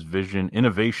how his vision,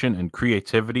 innovation, and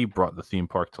creativity brought the theme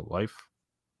park to life.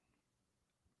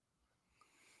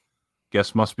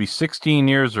 Guests must be 16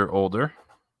 years or older.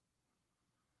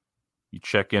 You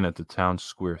check in at the Town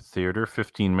Square Theater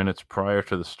 15 minutes prior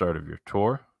to the start of your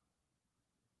tour.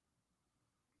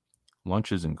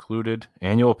 Lunch is included.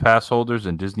 Annual pass holders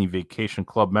and Disney Vacation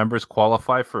Club members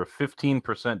qualify for a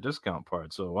 15% discount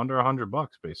part, so under $100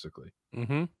 basically.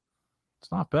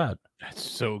 It's not bad. That's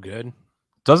so good.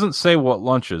 Doesn't say what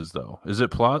lunch is though. Is it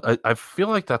Plaza? I feel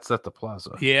like that's at the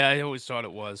Plaza. Yeah, I always thought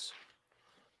it was.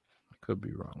 I could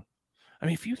be wrong. I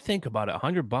mean, if you think about it,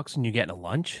 $100 and you get a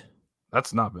lunch.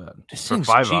 That's not bad. This for thing's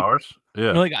 5 cheap. hours. Yeah.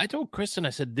 You know, like I told Kristen, I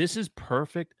said, this is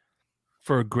perfect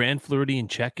for a Grand Floridian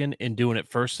check-in and doing it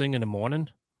first thing in the morning.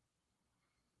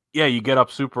 Yeah, you get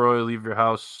up super early, leave your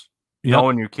house,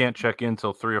 knowing you can't check in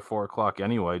till 3 or 4 o'clock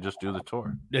anyway. Just do the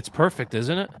tour. It's perfect,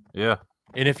 isn't it? Yeah.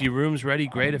 And if your room's ready,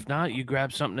 great. If not, you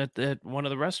grab something at one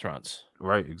of the restaurants.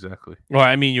 Right, exactly. Or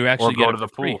I mean, you actually go get to the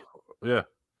free. pool. Yeah.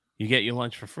 You get your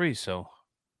lunch for free, so.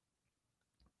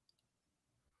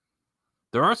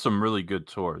 There are some really good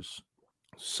tours.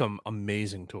 Some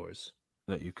amazing tours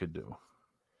that you could do.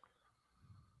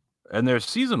 And there's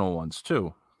seasonal ones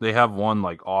too. They have one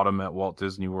like autumn at Walt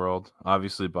Disney World.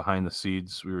 Obviously behind the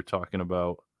scenes we were talking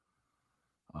about.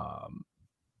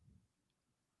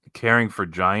 Caring for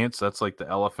Giants. That's like the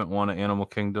elephant one at Animal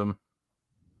Kingdom.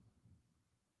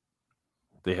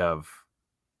 They have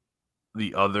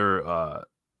the other,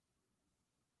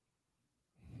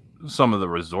 some of the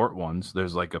resort ones.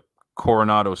 There's like a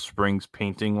Coronado Springs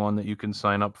painting one that you can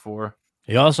sign up for.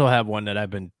 You also have one that I've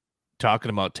been talking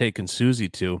about taking Susie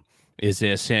to, is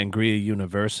their Sangria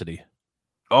University.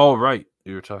 Oh, right.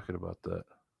 You were talking about that.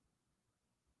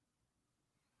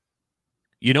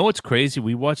 You know what's crazy?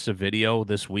 We watched a video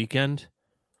this weekend,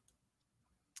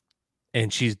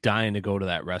 and she's dying to go to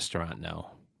that restaurant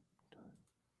now.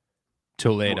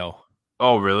 Toledo.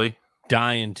 Oh, really?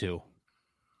 Dying to.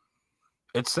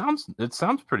 It sounds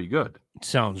pretty good. It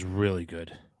sounds really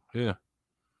good. Yeah.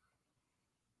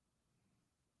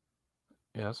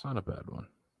 Yeah, that's not a bad one.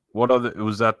 What other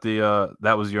was that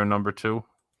that was your number 2?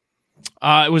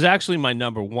 It was actually my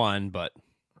number 1, but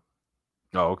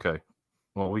oh, okay.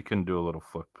 Well, we can do a little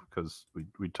flip because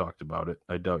we talked about it.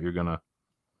 I doubt you're gonna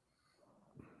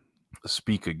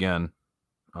speak again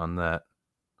on that.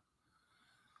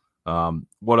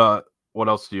 What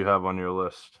else do you have on your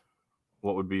list?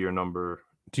 What would be your number?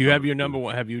 Do you have your number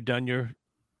 1? Have you done your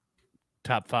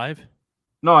top 5?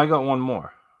 No, I got one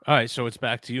more. All right, so it's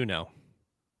back to you now.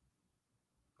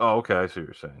 Oh, okay. I see what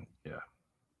you're saying. Yeah.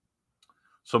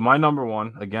 So my number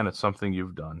 1, again, it's something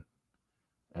you've done.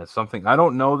 And it's something I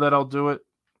don't know that I'll do it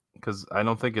because I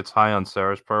don't think it's high on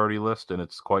Sarah's priority list, and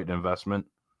it's quite an investment.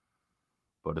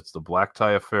 But it's the Black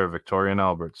Tie Affair, Victoria and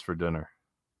Albert's for dinner.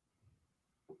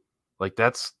 Like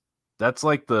that's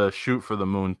like the shoot for the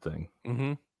moon thing.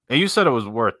 Mm-hmm. And you said it was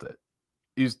worth it.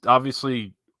 Is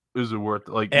it worth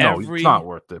it? Like no, it's not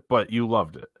worth it. But you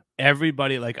loved it.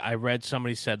 Everybody, like I read,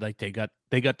 somebody said like they got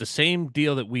the same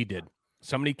deal that we did.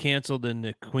 Somebody canceled in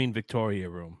the Queen Victoria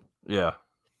room. Yeah,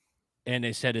 and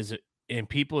they said, "Is it?" And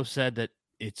people have said that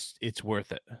it's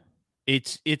worth it.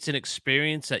 It's an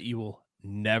experience that you will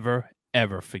never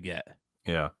ever forget.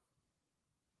 Yeah.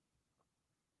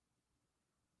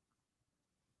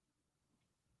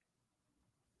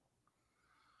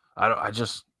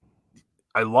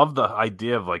 I love the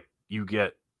idea of like you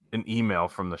get an email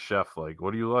from the chef like,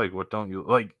 what do you like? What don't you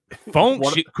like? Phone.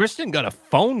 Kristen got a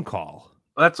phone call.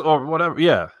 That's or whatever.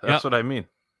 Yeah, that's what I mean.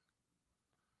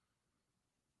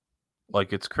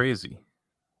 Like it's crazy.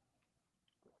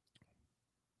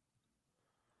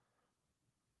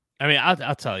 I mean,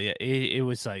 I'll tell you, it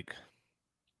was like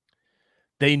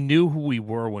they knew who we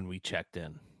were when we checked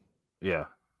in. Yeah,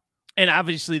 and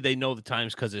obviously they know the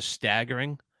times because it's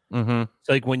staggering. Mm-hmm. It's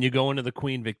like when you go into the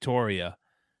Queen Victoria,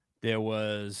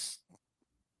 there's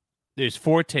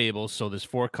 4 tables, so there's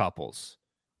 4 couples,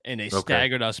 and they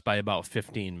staggered us by about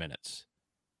 15 minutes.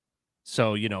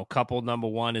 So, couple number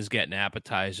 1 is getting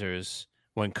appetizers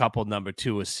when couple number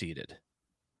 2 is seated.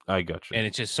 I got you. And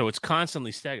it's just, so it's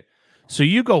constantly staggered. So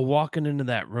you go walking into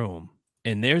that room,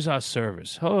 and there's our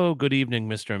service. Oh, good evening,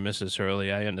 Mr. and Mrs.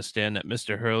 Hurley. I understand that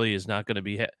Mr. Hurley is not going to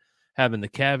be having the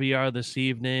caviar this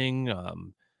evening.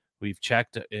 We've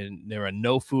checked, and there are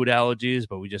no food allergies,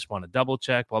 but we just want to double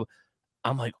check. Well,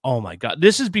 I'm like, oh my God,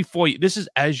 this is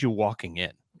as you're walking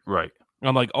in. Right.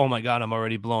 I'm like, oh my God, I'm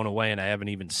already blown away, and I haven't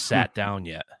even sat down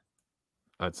yet.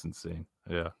 That's insane.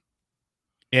 Yeah.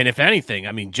 And if anything,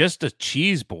 I mean, just a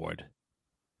cheese board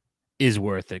is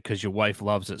worth it because your wife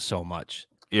loves it so much.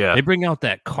 Yeah. They bring out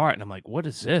that cart, and I'm like, what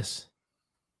is this?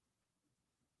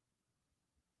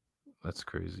 That's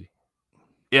crazy.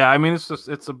 Yeah, I mean,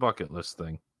 it's a bucket list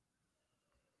thing.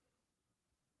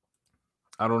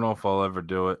 I don't know if I'll ever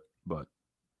do it, but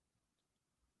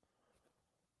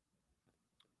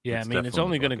yeah, I mean, it's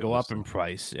only going to go up in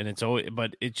price, and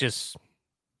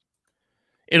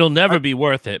it'll never be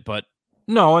worth it. But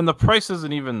no, and the price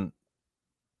isn't even.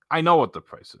 I know what the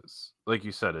price is. Like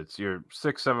you said, it's your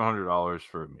 $600-700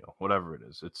 for a meal, whatever it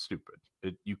is. It's stupid.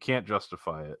 You can't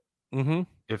justify it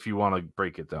if you want to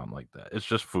break it down like that. It's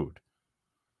just food,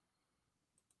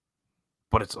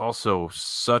 but it's also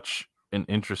such an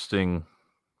interesting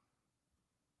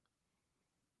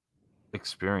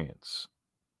experience.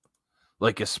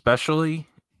 Like, especially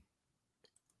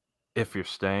if you're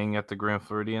staying at the Grand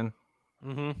Floridian.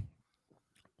 To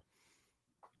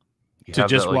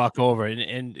just walk over.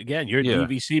 And again, you're a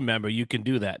DVC member. You can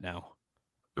do that now.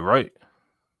 Right.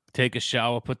 Take a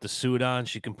shower, put the suit on.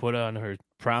 She can put on her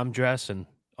prom dress, and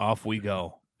off we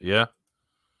go. Yeah.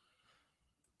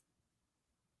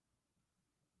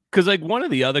 Because, like, one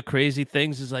of the other crazy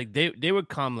things is, like, they would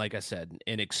come, like I said,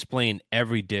 and explain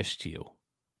every dish to you.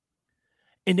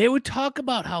 And they would talk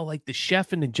about how, like, the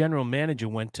chef and the general manager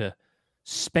went to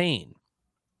Spain,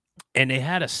 and they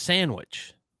had a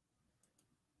sandwich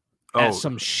at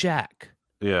some shack.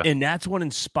 Yeah. And that's what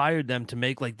inspired them to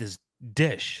make like this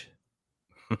dish.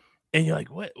 And you're like,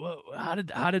 what? How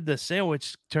did the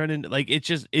sandwich turn into like? It's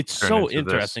Turn so into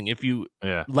this. interesting if you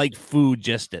Yeah. like food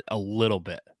just a little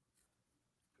bit.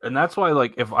 And that's why,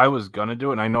 like, if I was gonna do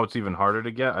it, and I know it's even harder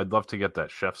to get, I'd love to get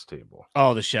that chef's table.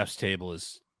 Oh, the chef's table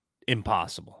is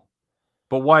impossible.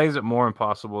 But why is it more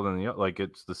impossible than the like?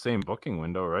 It's the same booking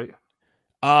window, right?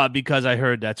 Because I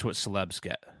heard that's what celebs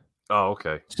get. Oh,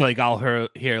 okay. So like I'll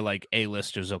hear like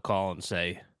A-listers will call and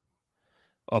say,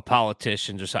 or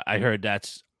politicians or something. I heard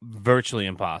that's virtually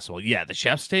impossible. Yeah, the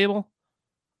chef's table,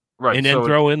 Right. and then so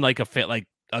throw in like a fit like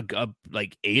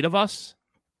like 8 of us.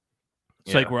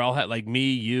 It's like Yeah. we're all like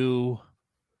me, you,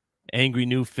 Angry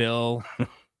New Phil.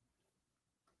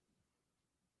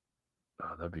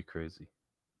 Oh, that'd be crazy.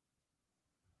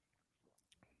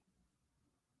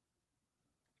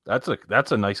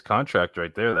 That's a nice contract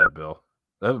right there, that Bill.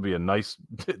 That would be a nice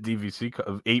DVC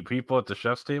of 8 people at the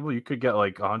chef's table. You could get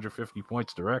like 150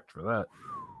 points direct for that.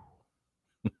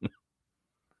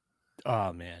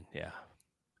 Oh man, yeah.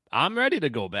 I'm ready to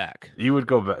go back. You would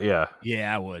go back, yeah.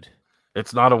 Yeah, I would.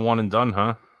 It's not a one and done,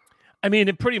 huh? I mean,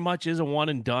 it pretty much is a one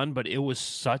and done, but it was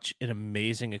such an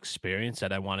amazing experience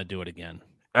that I want to do it again.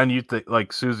 And you think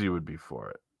like Susie would be for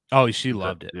it. Oh, she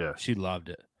loved it. Yeah. She loved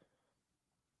it.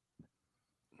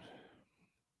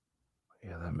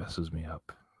 Yeah, that messes me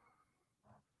up.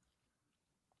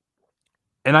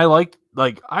 And I like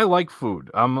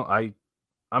food. I'm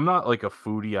not like a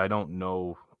foodie. I don't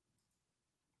know.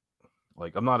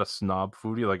 Like, I'm not a snob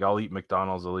foodie. Like, I'll eat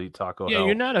McDonald's, I'll eat Taco Yeah, Hell.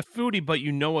 you're not a foodie, but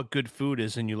you know what good food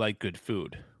is and you like good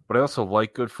food. But I also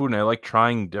like good food, and I like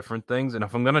trying different things. And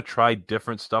if I'm gonna try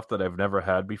different stuff that I've never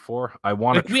had before, I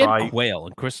want Like to we try. had quail,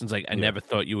 and Kristen's like, I Yeah. never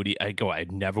thought you would eat. I go, I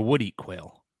never would eat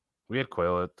quail. We had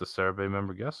quail at the Sarah Bay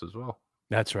member guest as well.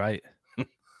 That's right.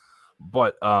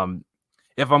 But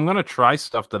if I'm gonna try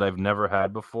stuff that I've never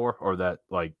had before or that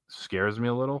like scares me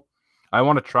a little, I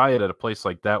want to try it at a place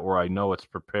like that where I know it's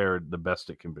prepared the best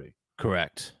it can be.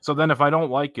 Correct. So then if I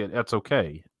don't like it, that's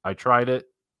okay. I tried it.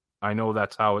 I know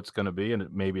that's how it's going to be,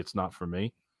 and maybe it's not for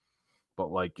me.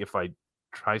 But like if I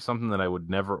try something that I would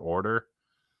never order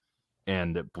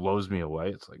and it blows me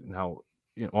away, it's like now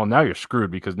you're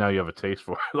screwed because now you have a taste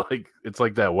for it. Like it's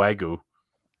like that Wagyu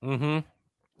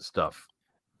stuff.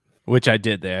 Which I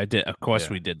did there. I did. Of course,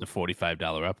 Yeah. we did the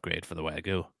 $45 upgrade for the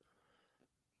Wagyu.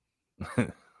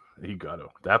 You got to.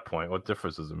 At that point, what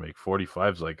difference does it make?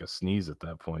 45 is like a sneeze at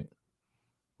that point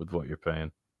with what you're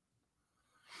paying.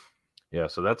 Yeah,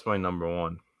 so that's my number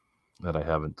one that I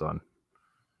haven't done.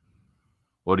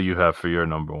 What do you have for your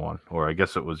number one? Or I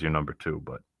guess it was your number two,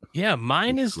 but Yeah,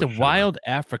 mine is the switch it Wild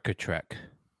Africa Trek.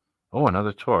 oh,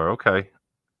 another tour. Okay.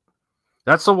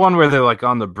 That's the one where they're like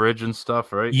on the bridge and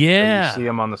stuff, right? And Yeah. you see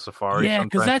them on the safari. Yeah,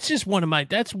 because sometimes.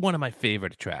 that's one of my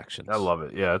favorite attractions. I love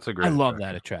it. Yeah, it's a great. I love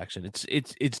attraction. that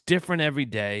attraction. It's different every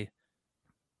day.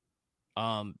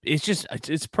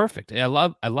 It's perfect. I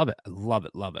love it. I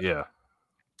love it. Yeah.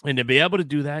 And to be able to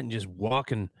do that and just walk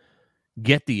and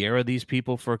get the air of these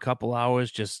people for a couple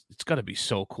hours, it's got to be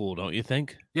so cool, don't you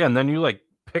think? Yeah, and then you like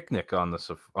picnic on the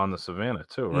savannah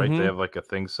too, right? Mhm. They have like a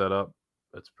thing set up.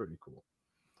 That's pretty cool.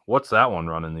 What's that one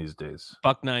running these days?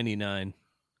 $1.99.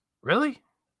 Really?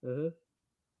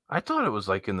 I thought it was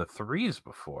like in the threes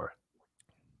before.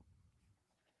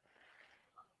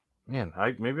 Man,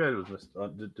 maybe I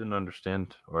didn't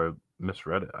understand or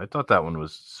misread it. I thought that one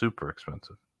was super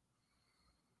expensive.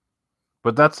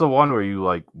 But that's the one where you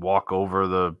like walk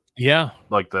over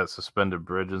like that suspended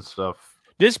bridge and stuff.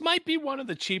 This might be one of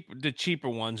the cheaper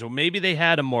ones, or maybe they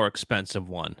had a more expensive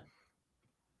one.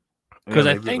 Because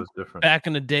I maybe it think was different. back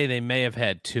in the day they may have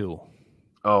had 2.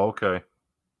 Oh, okay.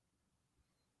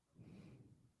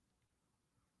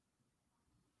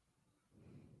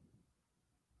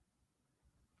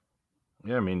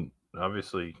 Yeah, I mean,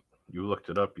 obviously, you looked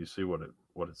it up. You see what it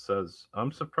says.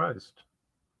 I'm surprised.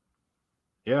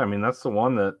 Yeah, I mean, that's the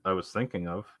one that I was thinking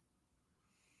of.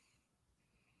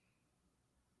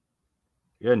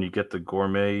 Yeah, and you get the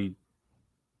gourmet,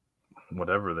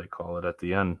 whatever they call it at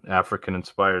the end,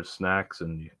 African-inspired snacks,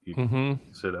 and you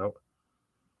sit out.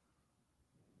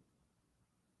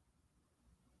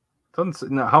 Doesn't say,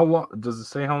 now, how long does it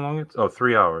say? How long it's? Oh,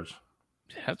 3 hours.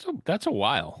 That's a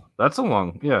while. That's a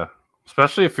long, yeah.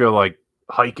 Especially if you're like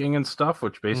hiking and stuff,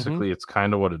 which basically it's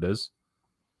kind of what it is.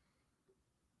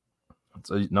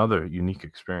 It's another unique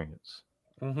experience.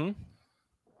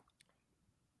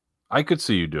 I could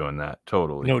see you doing that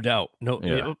totally. No doubt. No.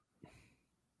 Yeah.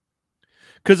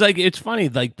 Because like it's funny,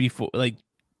 like before, like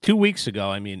 2 weeks ago,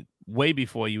 I mean, way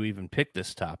before you even picked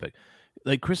this topic,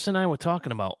 like Chris and I were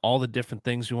talking about all the different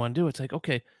things we want to do. It's like,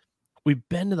 okay, we've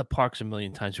been to the parks a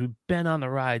million times. We've been on the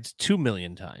rides 2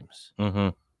 million times. Mm-hmm.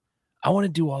 I want to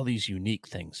do all these unique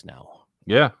things now.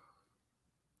 Yeah.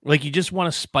 Like, you just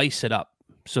want to spice it up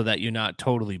so that you're not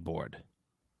totally bored.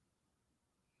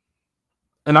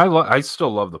 And I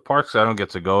still love the parks. I don't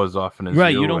get to go as often as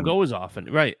Right, you don't go as often.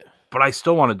 Right. But I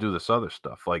still want to do this other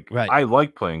stuff. Like, Right. I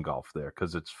like playing golf there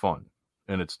because it's fun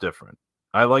and it's different.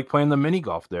 I like playing the mini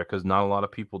golf there because not a lot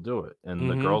of people do it. And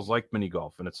the girls like mini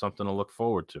golf, and it's something to look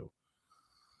forward to.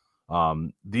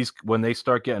 When they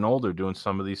start getting older, doing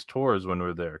some of these tours when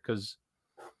we're there, because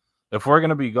if we're going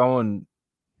to be going,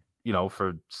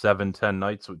 for 7-10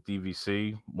 nights with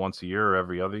DVC once a year or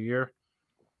every other year,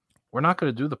 we're not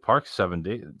going to do the park 7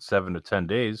 to 10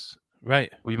 days.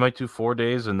 Right. We might do 4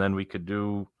 days, and then we could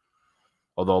do,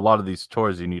 although a lot of these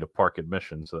tours you need a park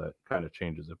admission, so that kind of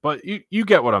changes it. But you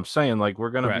get what I'm saying. Like, we're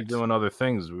going to be doing other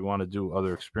things. We want to do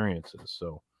other experiences.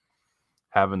 So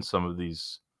having some of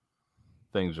these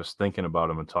things, just thinking about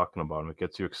them and talking about them, it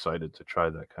gets you excited to try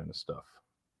that kind of stuff.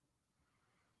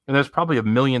 And there's probably a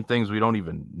million things we don't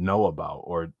even know about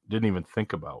or didn't even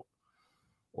think about.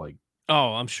 Like,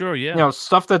 oh, I'm sure, yeah.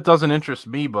 Stuff that doesn't interest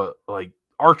me, but like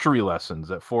archery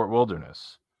lessons at Fort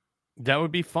Wilderness. That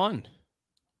would be fun.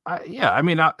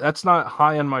 That's not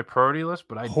high on my priority list,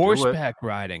 but I horseback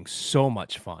riding, so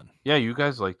much fun. Yeah, you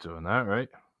guys like doing that, right?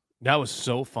 That was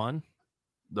so fun.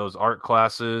 Those art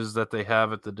classes that they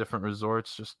have at the different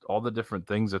resorts, just all the different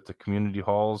things at the community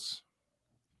halls.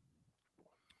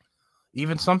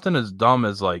 Even something as dumb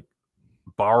as like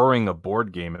borrowing a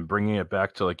board game and bringing it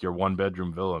back to like your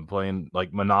 1-bedroom villa and playing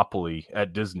like Monopoly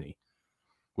at Disney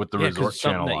with the resort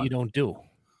channel that you don't do.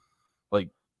 Like,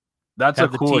 that's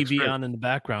have a cool the TV on in the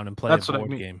background and play a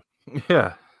board game.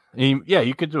 Yeah.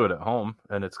 You could do it at home,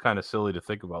 and it's kind of silly to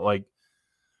think about. Like,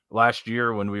 last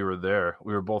year when we were there,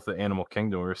 we were both at Animal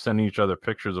Kingdom. We were sending each other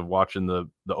pictures of watching the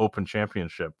Open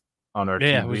Championship on our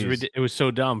TVs. It was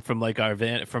so dumb from like our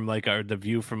the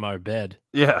view from our bed.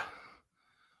 Yeah.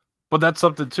 But that's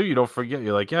something too you don't forget.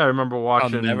 You're like, yeah, I remember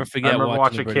watching. I'll never forget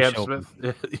watching Cam Open.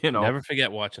 Smith. Never forget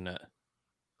watching that.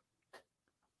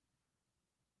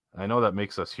 I know that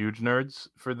makes us huge nerds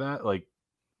for that. Like,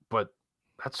 but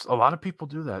that's a lot of people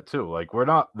do that too. Like, we're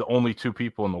not the only two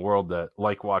people in the world that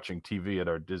like watching TV at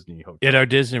our Disney hotel. At our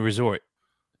Disney resort.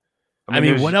 I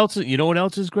mean what else? You know what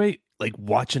else is great? Like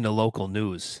watching the local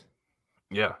news.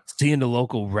 Yeah. Seeing the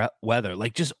local weather.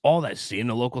 Like just all that. Seeing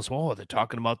the local small. They're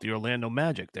talking about the Orlando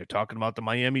Magic. They're talking about the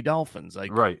Miami Dolphins.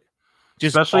 Like, right.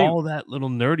 Just all that little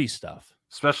nerdy stuff.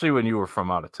 Especially when you were from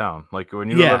out of town. Like when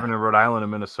you were living in Rhode Island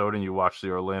and Minnesota and you watch the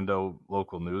Orlando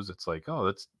local news, it's like, oh,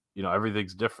 that's,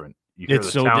 everything's different. You hear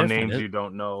the town names you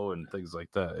don't know and things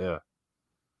like that. Yeah.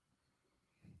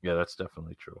 Yeah, that's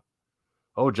definitely true.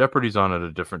 Oh, Jeopardy's on at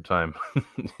a different time.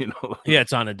 Yeah,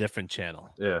 it's on a different channel.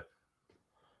 Yeah.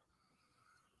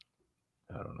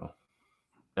 I don't know.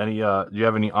 Any do you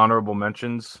have any honorable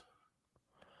mentions?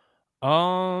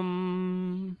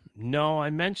 No,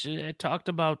 I talked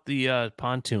about the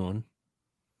pontoon,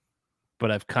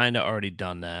 but I've kind of already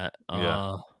done that.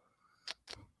 Yeah.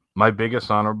 My biggest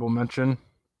honorable mention,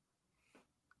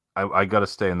 I got to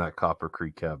stay in that Copper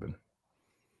Creek cabin.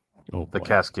 Oh, the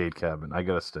Cascade cabin. I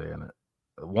got to stay in it.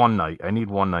 One night. I need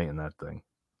one night in that thing.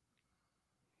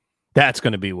 That's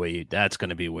going to be where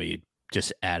you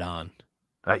just add on.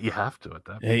 You have to at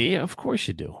that point. Yeah, of course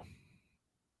you do.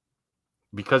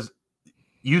 Because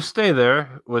you stay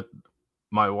there with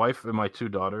my wife and my 2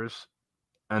 daughters,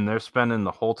 and they're spending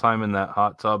the whole time in that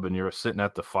hot tub, and you're sitting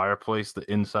at the fireplace,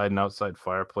 the inside and outside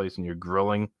fireplace, and you're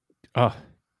grilling. Oh.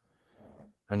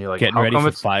 And you're like, getting ready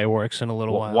for fireworks in a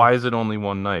little while. Why is it only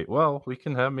one night? Well, we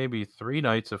can have maybe 3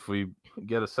 nights if we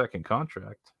get a second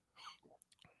contract.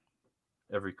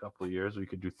 Every couple of years, we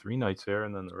could do 3 nights here,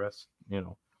 and then the rest,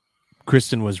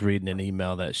 Kristen was reading an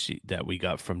email that we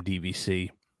got from DVC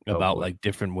about like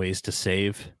different ways to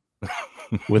save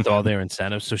with all their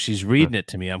incentives. So she's reading it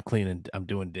to me. I'm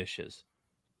doing dishes.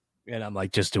 And I'm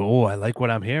like, I like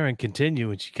what I'm hearing. Continue.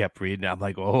 And she kept reading. I'm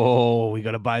like, we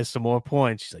got to buy some more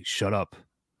points. She's like, shut up.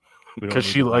 Because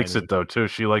she likes it though, too.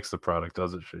 She likes the product,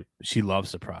 doesn't she? She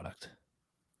loves the product.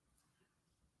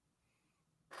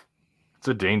 It's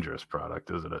a dangerous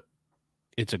product, isn't it?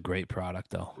 It's a great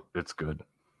product, though. It's good.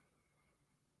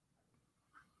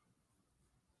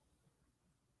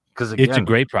 Because it's a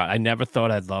great product. I never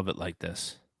thought I'd love it like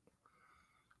this.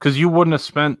 Because you wouldn't have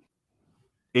spent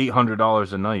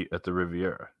 $800 a night at the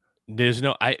Riviera. There's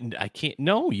no, I can't.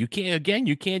 No, you can't. Again,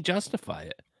 you can't justify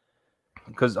it.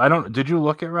 Because did you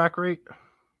look at rack rate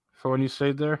for when you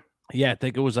stayed there? Yeah, I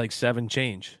think it was like 7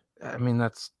 change. I mean,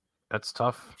 that's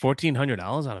tough. $1,400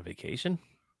 on a vacation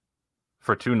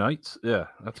For 2 nights? Yeah,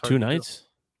 that's hard 2 to do. nights.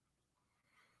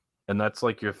 And that's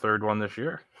like your third one this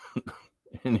year.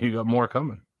 And you got more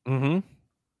coming. Mm-hmm.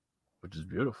 Which is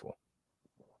beautiful.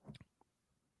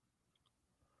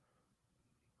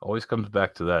 Always comes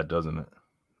back to that, doesn't it?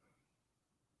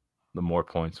 The more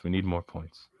points. We need more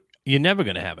points. You're never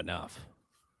going to have enough.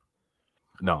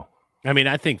 No. I mean,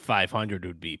 I think 500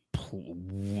 would be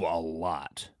a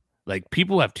lot. Like,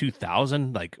 people have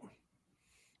 2,000, like,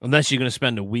 unless you're going to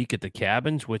spend a week at the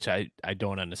cabins, which I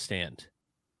don't understand.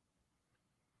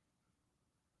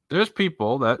 There's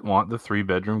people that want the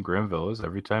 3-bedroom Grand Villas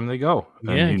every time they go.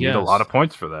 And Yeah, you need a lot of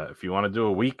points for that. If you want to do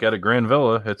a week at a Grand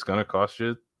Villa, it's going to cost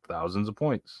you thousands of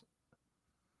points.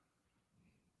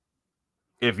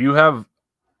 If you have,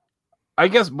 I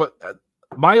guess, but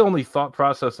my only thought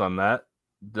process on that,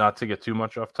 not to get too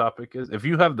much off topic, is if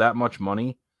you have that much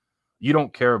money, you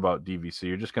don't care about DVC.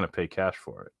 You're just going to pay cash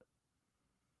for it.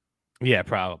 Yeah,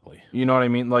 probably. You know what I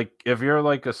mean? Like, if you're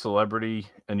like a celebrity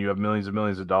and you have millions and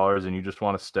millions of dollars and you just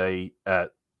want to stay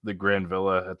at the Grand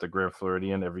Villa at the Grand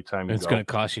Floridian every time you It's going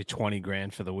to cost you 20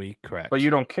 grand for the week, correct? But you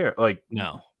don't care. Like,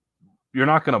 no. You're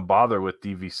not going to bother with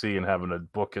DVC and having a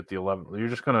book at the 11th. You're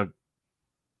just going to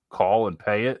call and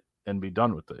pay it and be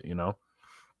done with it, you know?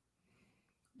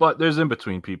 But there's in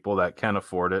between people that can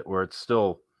afford it where it's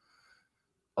still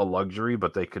a luxury,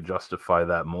 but they could justify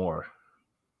that more,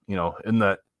 you know, in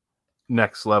that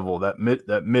next level, that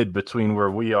mid between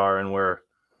where we are and where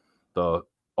the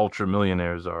ultra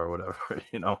millionaires are or whatever,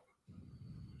 you know,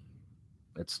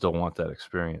 I'd still want that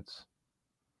experience.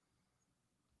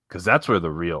 Because that's where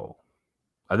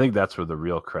I think that's where the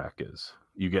real crack is.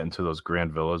 You get into those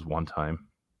Grand Villas one time.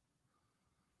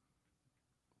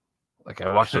 Like,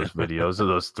 I watched those videos of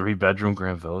those 3-bedroom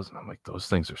Grand Villas, and I'm like, those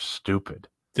things are stupid.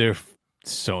 They're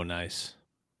so nice.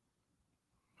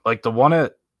 Like the one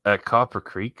at Copper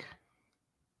Creek.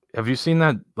 Have you seen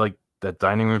that, like, that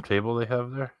dining room table they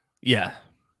have there? Yeah.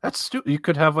 That's stupid. You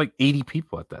could have like 80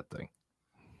 people at that thing.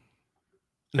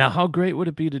 Now, how great would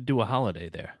it be to do a holiday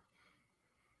there?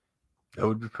 That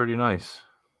would be pretty nice.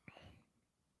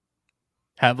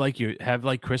 Have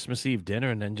like Christmas Eve dinner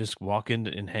and then just walk in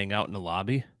and hang out in the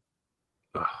lobby.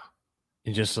 Ugh.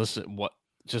 And just listen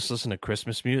to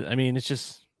Christmas music. I mean, it's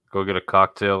just go get a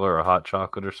cocktail or a hot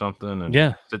chocolate or something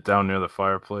and sit down near the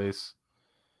fireplace.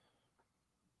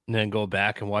 And then go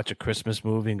back and watch a Christmas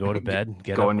movie and go to bed and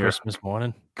get up Christmas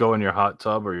morning. Go in your hot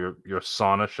tub or your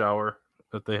sauna shower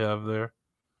that they have there.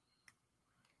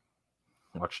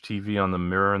 Watch TV on the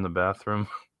mirror in the bathroom.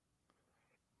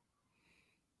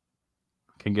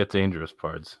 Can get dangerous,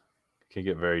 parts. Can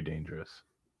get very dangerous.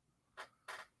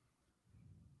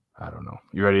 I don't know.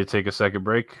 You ready to take a second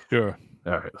break? Sure.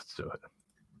 All right, let's do it.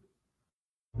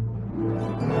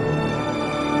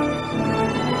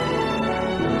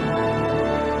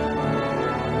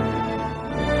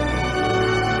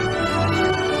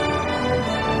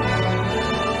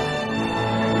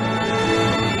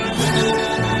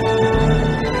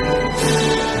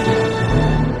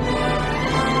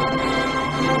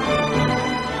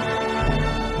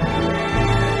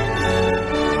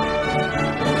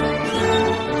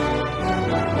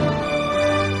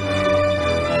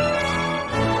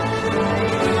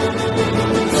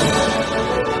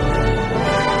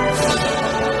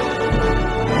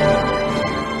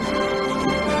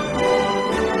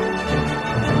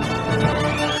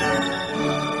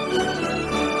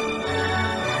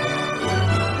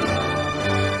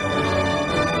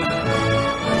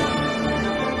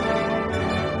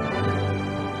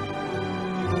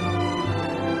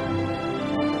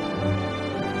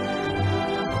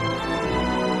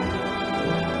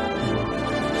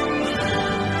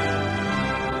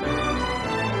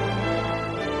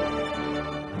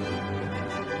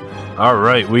 All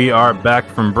right, we are back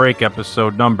from break.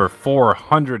 Episode number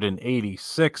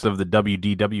 486 of the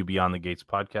WDW Beyond the Gates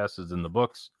podcast is in the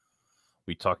books.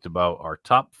 We talked about our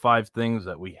top 5 things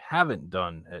that we haven't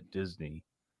done at Disney.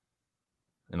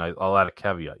 And I'll add a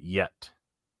caveat, yet.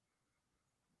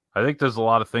 I think there's a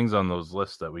lot of things on those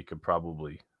lists that we could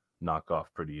probably knock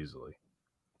off pretty easily.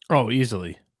 Oh,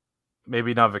 easily.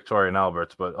 Maybe not Victoria and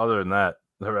Albert's, but other than that,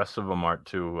 the rest of them aren't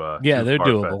too they're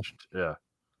doable. Yeah.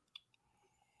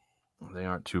 They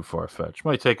aren't too far-fetched.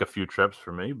 Might take a few trips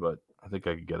for me, but I think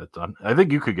I could get it done. I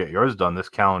think you could get yours done this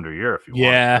calendar year if you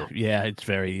want to. Yeah, it's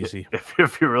very easy.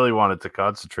 If you really wanted to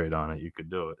concentrate on it, you could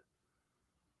do it.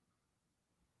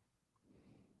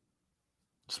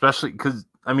 Especially because,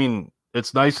 I mean,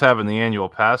 it's nice having the annual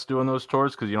pass doing those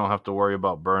tours because you don't have to worry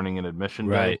about burning an admission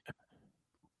day. Right.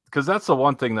 Because that's the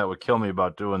one thing that would kill me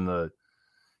about doing the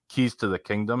Keys to the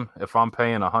Kingdom. If I'm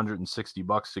paying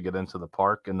 $160 to get into the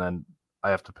park and then I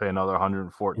have to pay another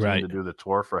 114 Right. to do the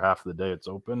tour for half the day it's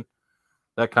open.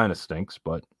 That kind of stinks,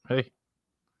 but hey,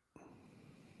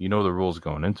 you know the rules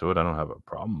going into it. I don't have a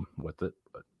problem with it,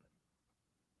 but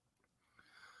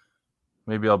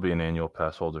maybe I'll be an annual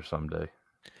pass holder someday.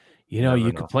 You know, Never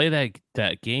you know. could play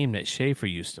that game that Schaefer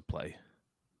used to play,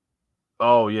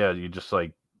 Oh yeah, you just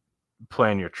like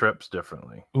plan your trips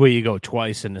differently. where you go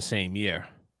twice in the same year,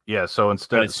 Yeah, so but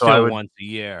instead, it's so still I would, once a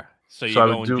year. So so you I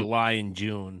go would in do, July and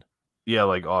June. yeah,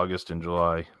 like August and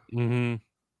July. Mm-hmm.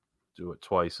 Do it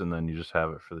twice, and then you just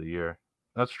have it for the year.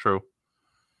 That's true.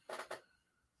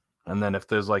 And then if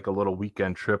there's like a little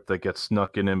weekend trip that gets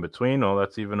snuck in between, oh,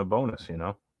 that's even a bonus, you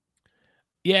know?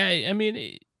 Yeah, I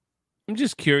mean, I'm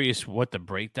just curious what the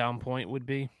breakdown point would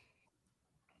be.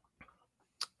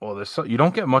 Well, you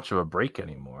don't get much of a break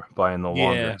anymore buying the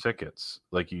longer Yeah. tickets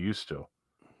like you used to.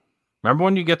 Remember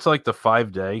when you get to like the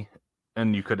 5-day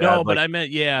and you could No, add but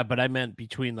like, I meant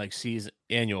between like season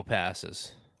annual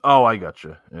passes. oh, I got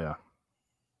you. Yeah.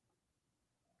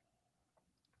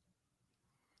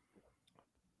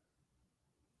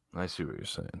 I see what you're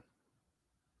saying.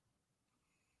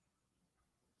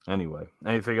 Anyway,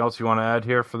 anything else you want to add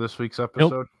here for this week's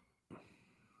episode?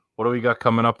 What do we got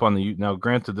coming up on the now?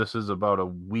 Granted, this is about a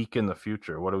week in the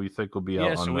future. What do we think will be out?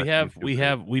 Yeah, on so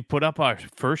the we put up our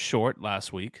first short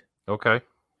last week. Okay.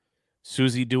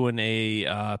 Susie doing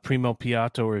a Primo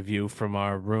Piatto review from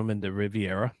our room in the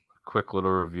Riviera. Quick little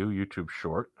review, YouTube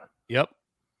short. Yep.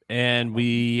 And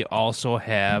we also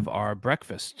have our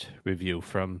breakfast review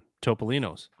from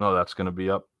Topolino's. No, that's going to be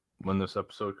up when this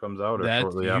episode comes out or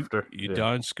shortly after. You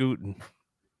darn scooting.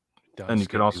 And you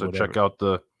can also check out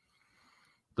the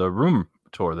room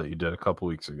tour that you did a couple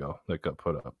weeks ago that got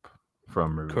put up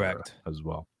from Riviera. Correct. As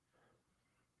well.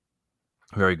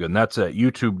 Very good. And that's at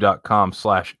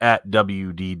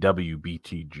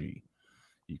youtube.com/@WDWBTG.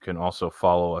 You can also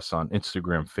follow us on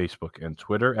Instagram, Facebook, and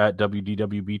Twitter at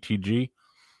WDWBTG.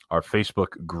 Our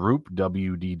Facebook group,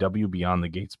 WDW Beyond the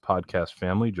Gates podcast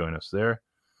family. Join us there.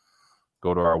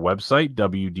 Go to our website,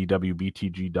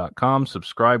 WDWBTG.com.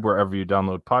 Subscribe wherever you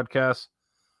download podcasts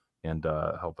and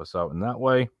help us out in that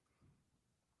way.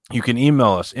 You can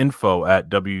email us,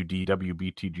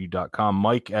 info@WDWBTG.com,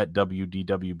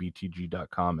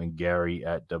 Mike@WDWBTG.com, and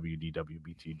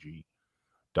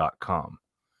Gary@WDWBTG.com.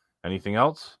 Anything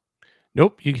else?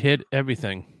 Nope, you hit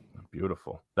everything.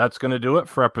 Beautiful. That's going to do it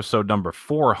for episode number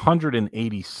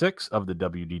 486 of the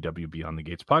WDW Beyond the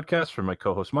Gates podcast. For my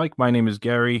co-host Mike, my name is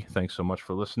Gary. Thanks so much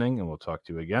for listening, and we'll talk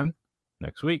to you again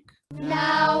next week.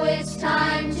 Now it's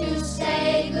time to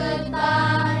say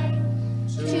goodbye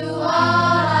to all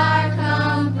our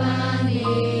company.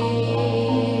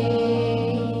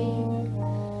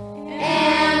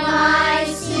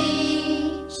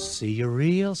 M-I-C See you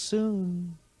real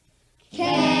soon.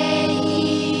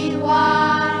 K-E-Y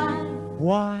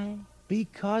Why?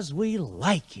 Because we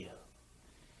like you.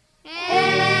 M